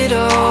leave it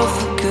all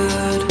for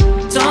good.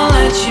 Don't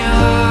let your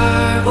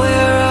heart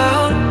wear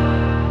out.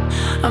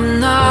 I'm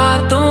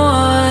not the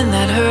one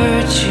that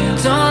hurt you.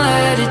 Don't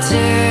let it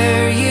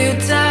tear you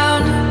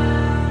down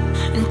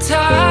and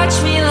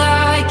touch me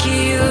like you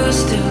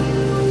used to.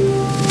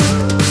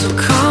 So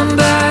come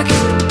back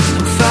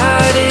and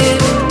fight it.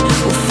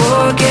 We'll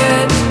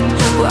forget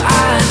what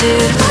I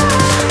did.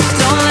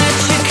 Don't let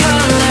your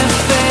color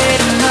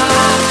fade. I'm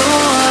not the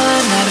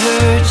one that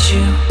hurt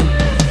you.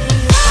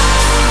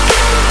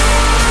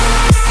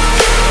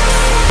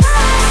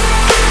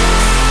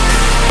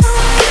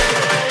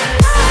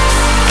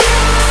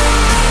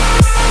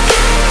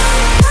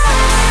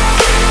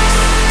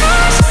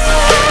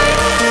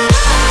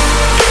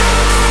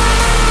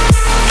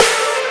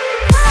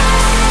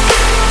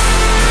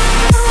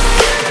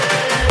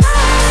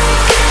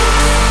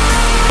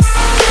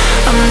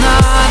 I'm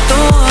not the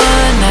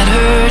one that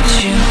hurt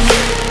you.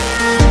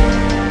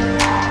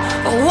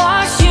 I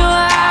watched you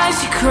as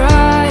you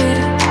cried.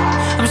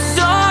 I'm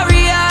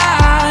sorry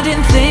I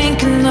didn't think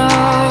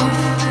enough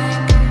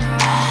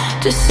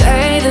to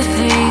say the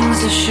things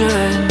I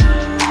should.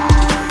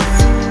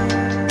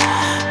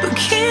 But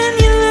can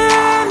you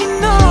let me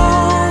know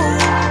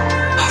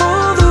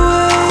all the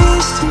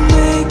ways to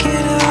make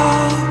it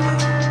up?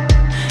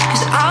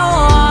 'Cause I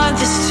want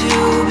this to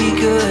be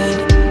good.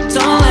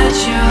 Don't let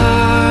your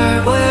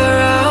heart wear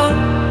out.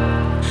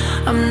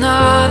 I'm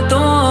not the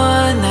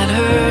one that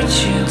hurt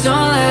you.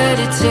 Don't let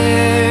it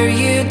tear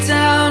you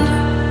down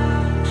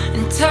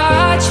and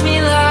touch me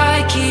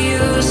like you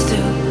used to.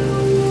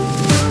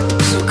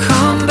 So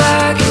come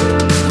back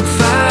and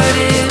fight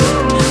it.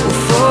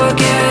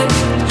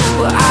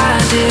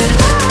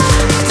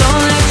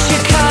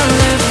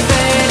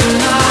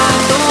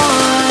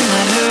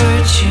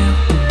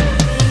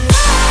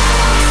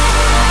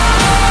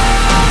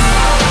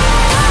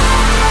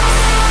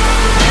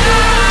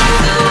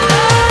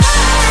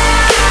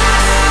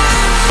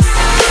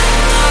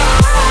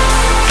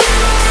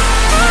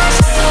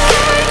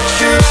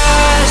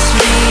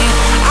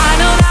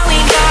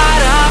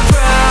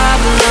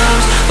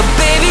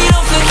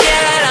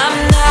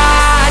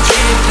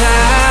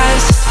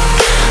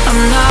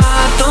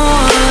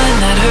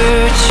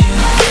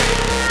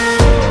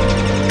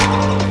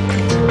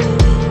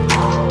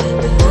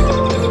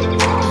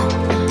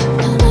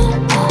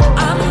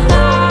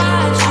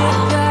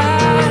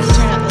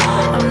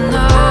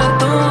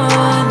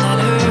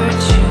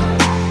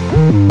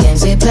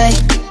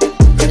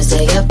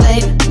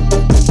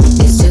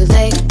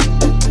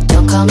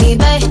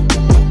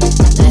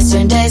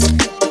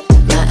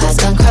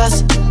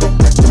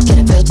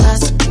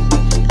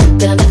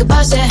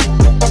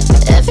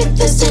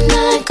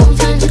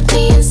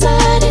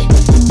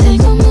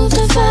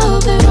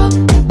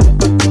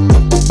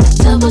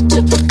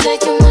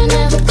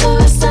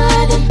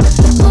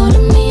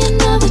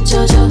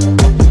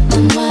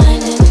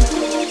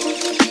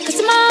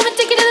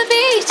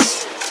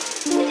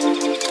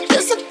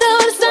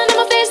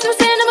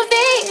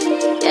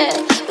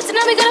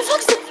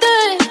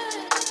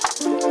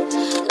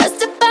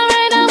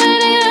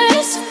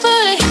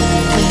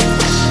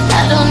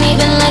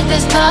 even like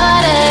this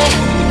party.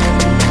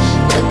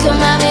 Look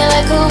around me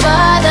like who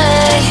are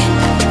they?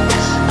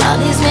 All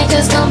these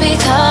niggas gon' be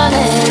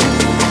calling,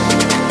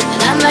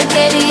 and I'm like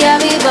Katie, I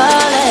be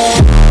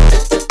ballin'.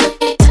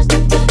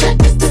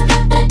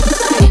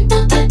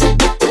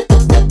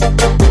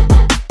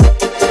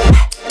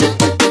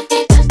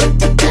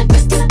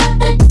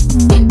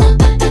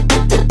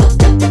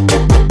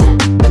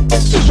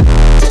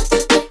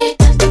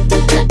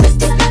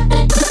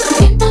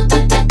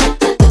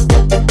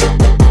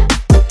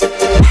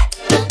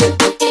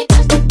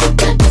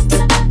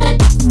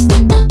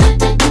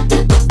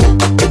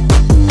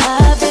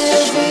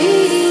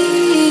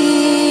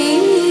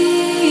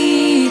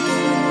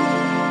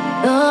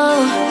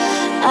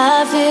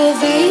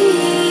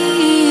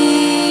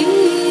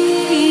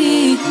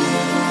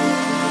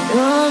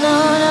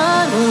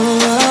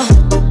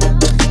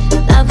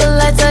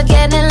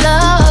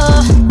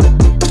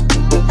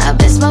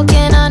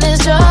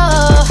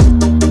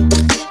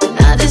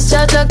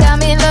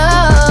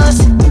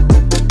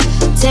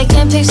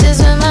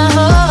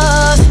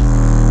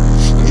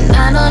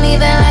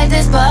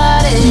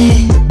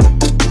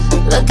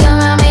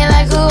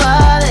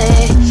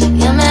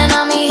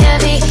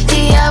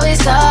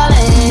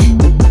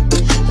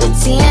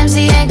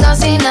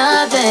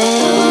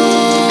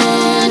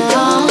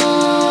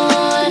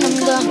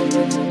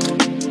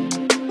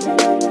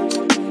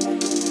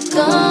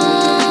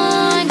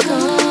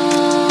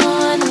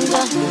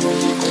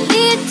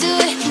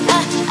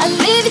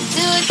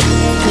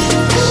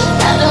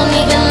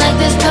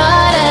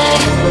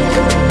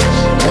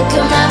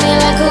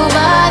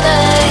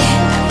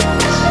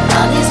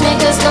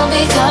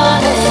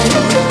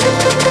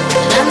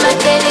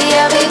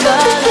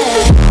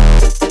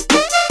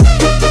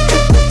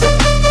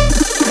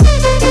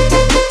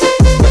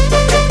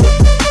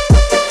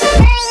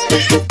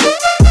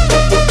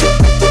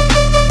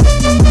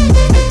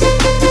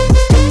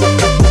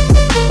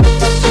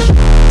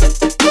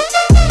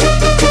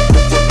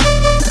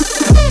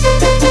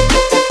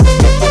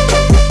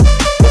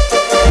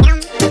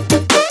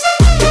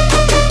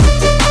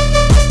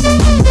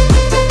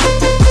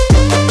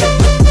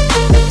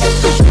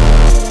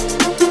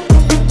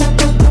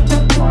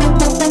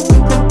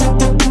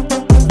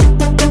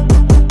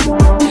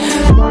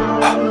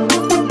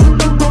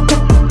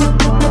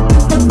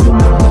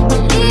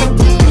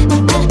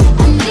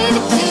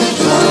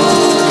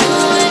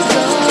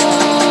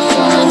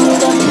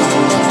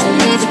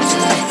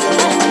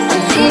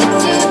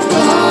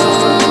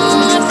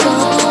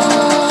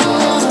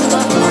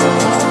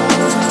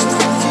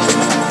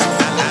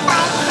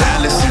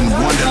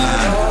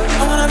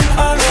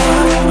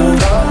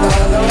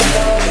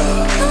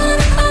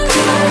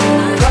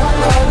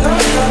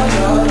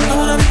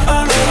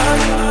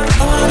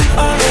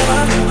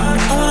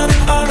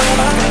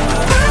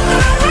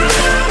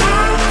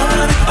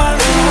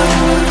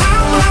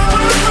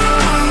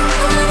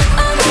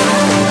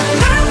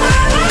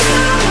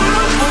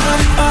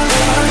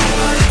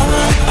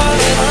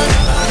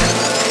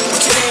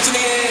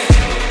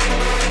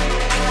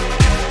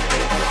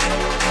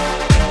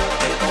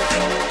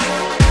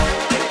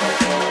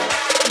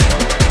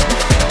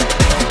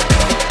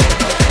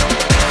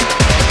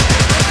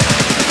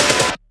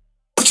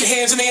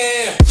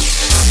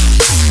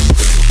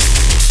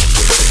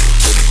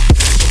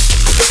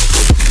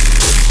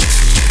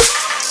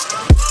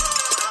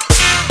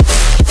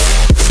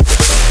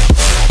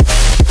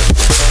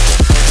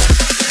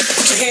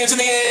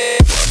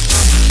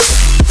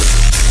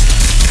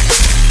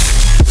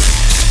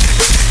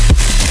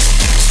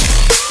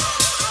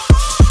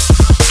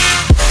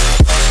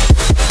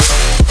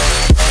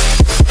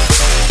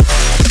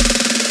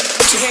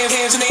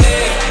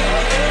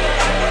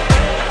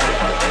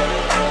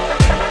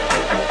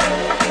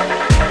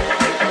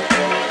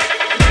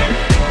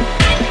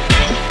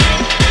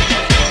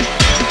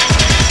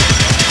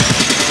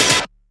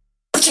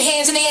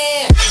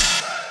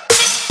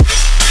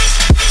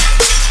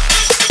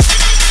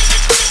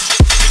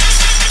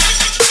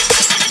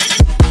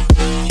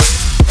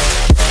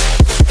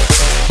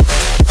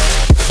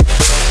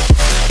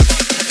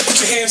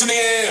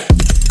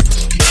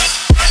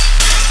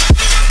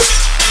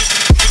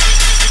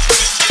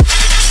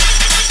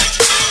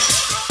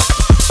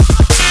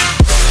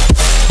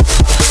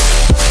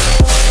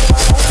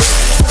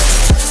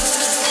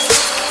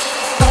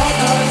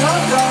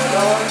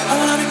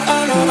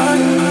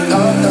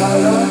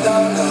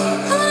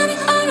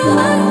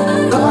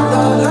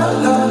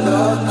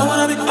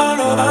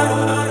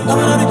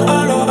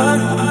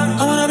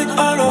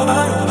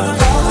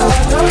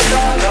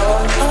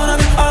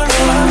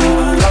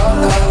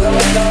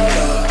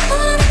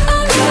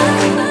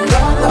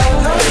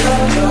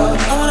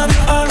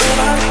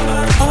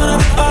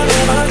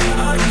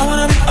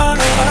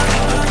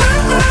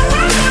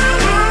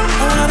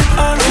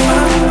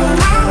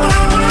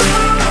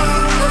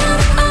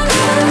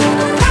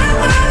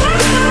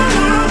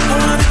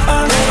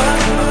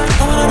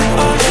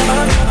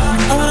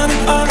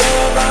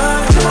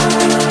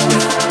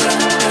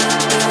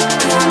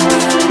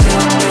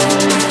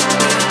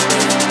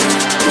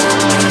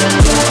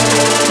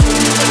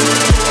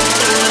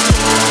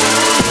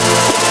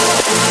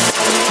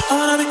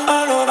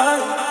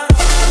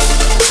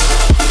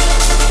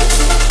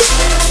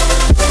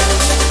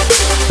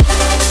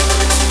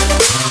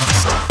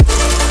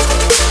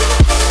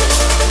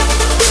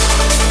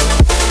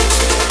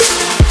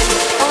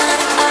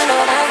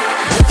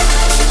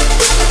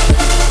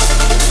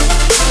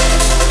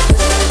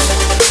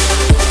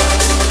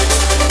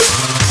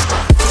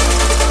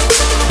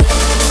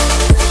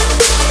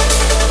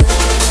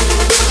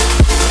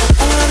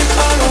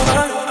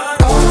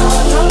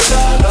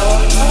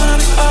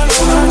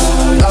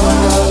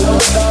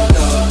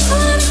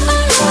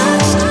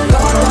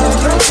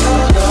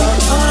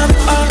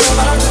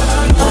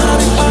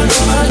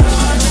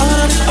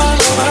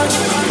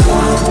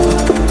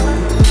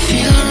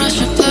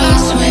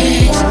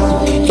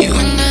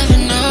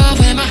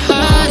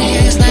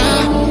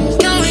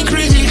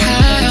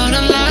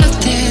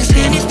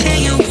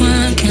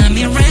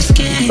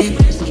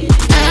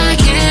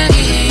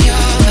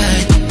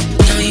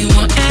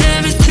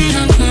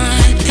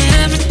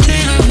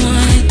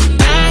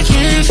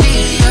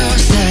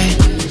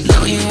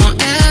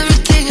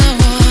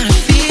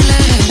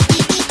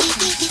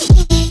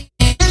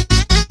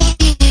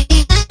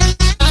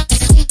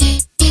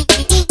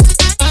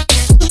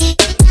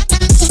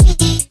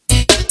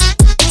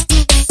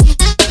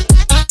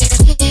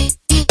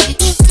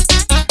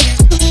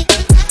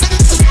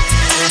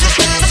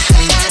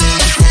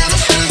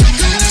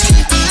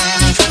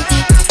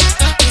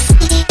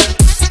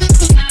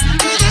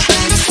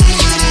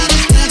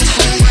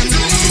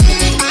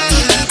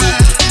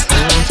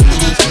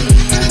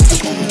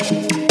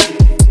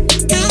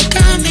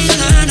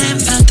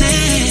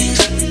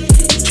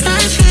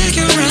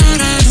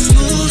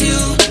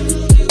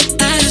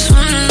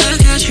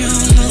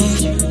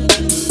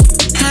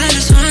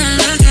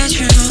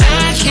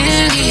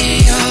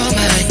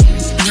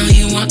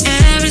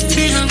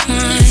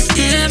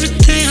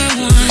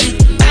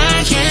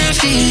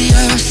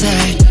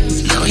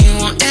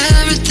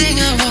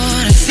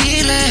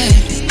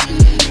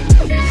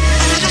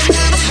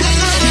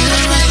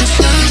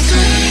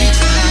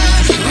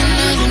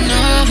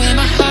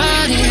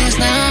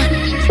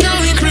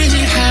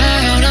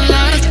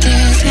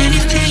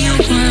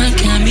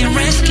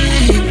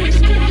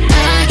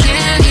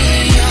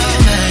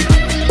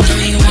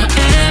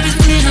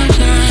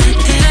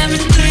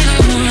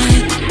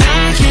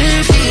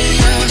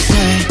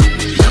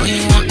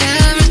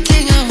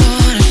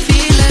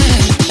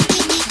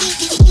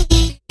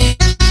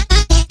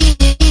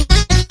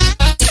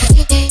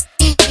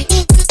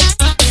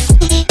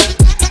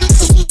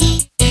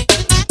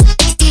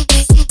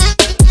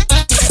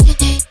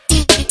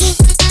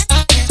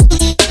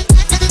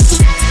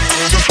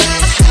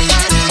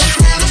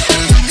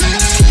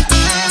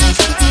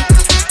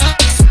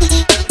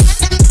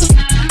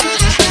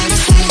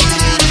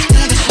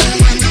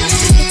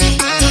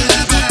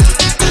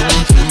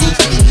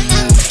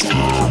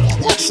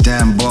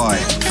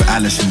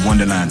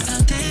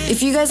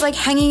 If you guys like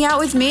hanging out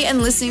with me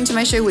and listening to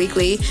my show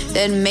weekly,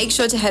 then make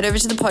sure to head over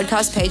to the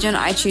podcast page on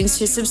iTunes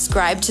to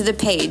subscribe to the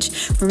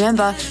page.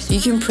 Remember, you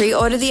can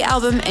pre-order the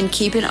album and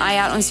keep an eye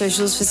out on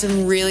socials for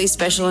some really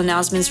special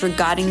announcements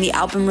regarding the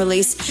album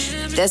release.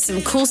 There's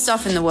some cool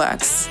stuff in the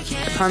works,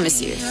 I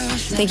promise you.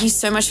 Thank you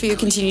so much for your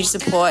continued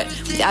support.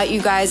 Without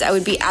you guys, I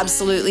would be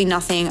absolutely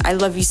nothing. I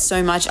love you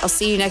so much. I'll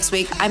see you next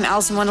week. I'm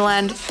Alice in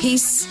Wonderland.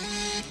 Peace.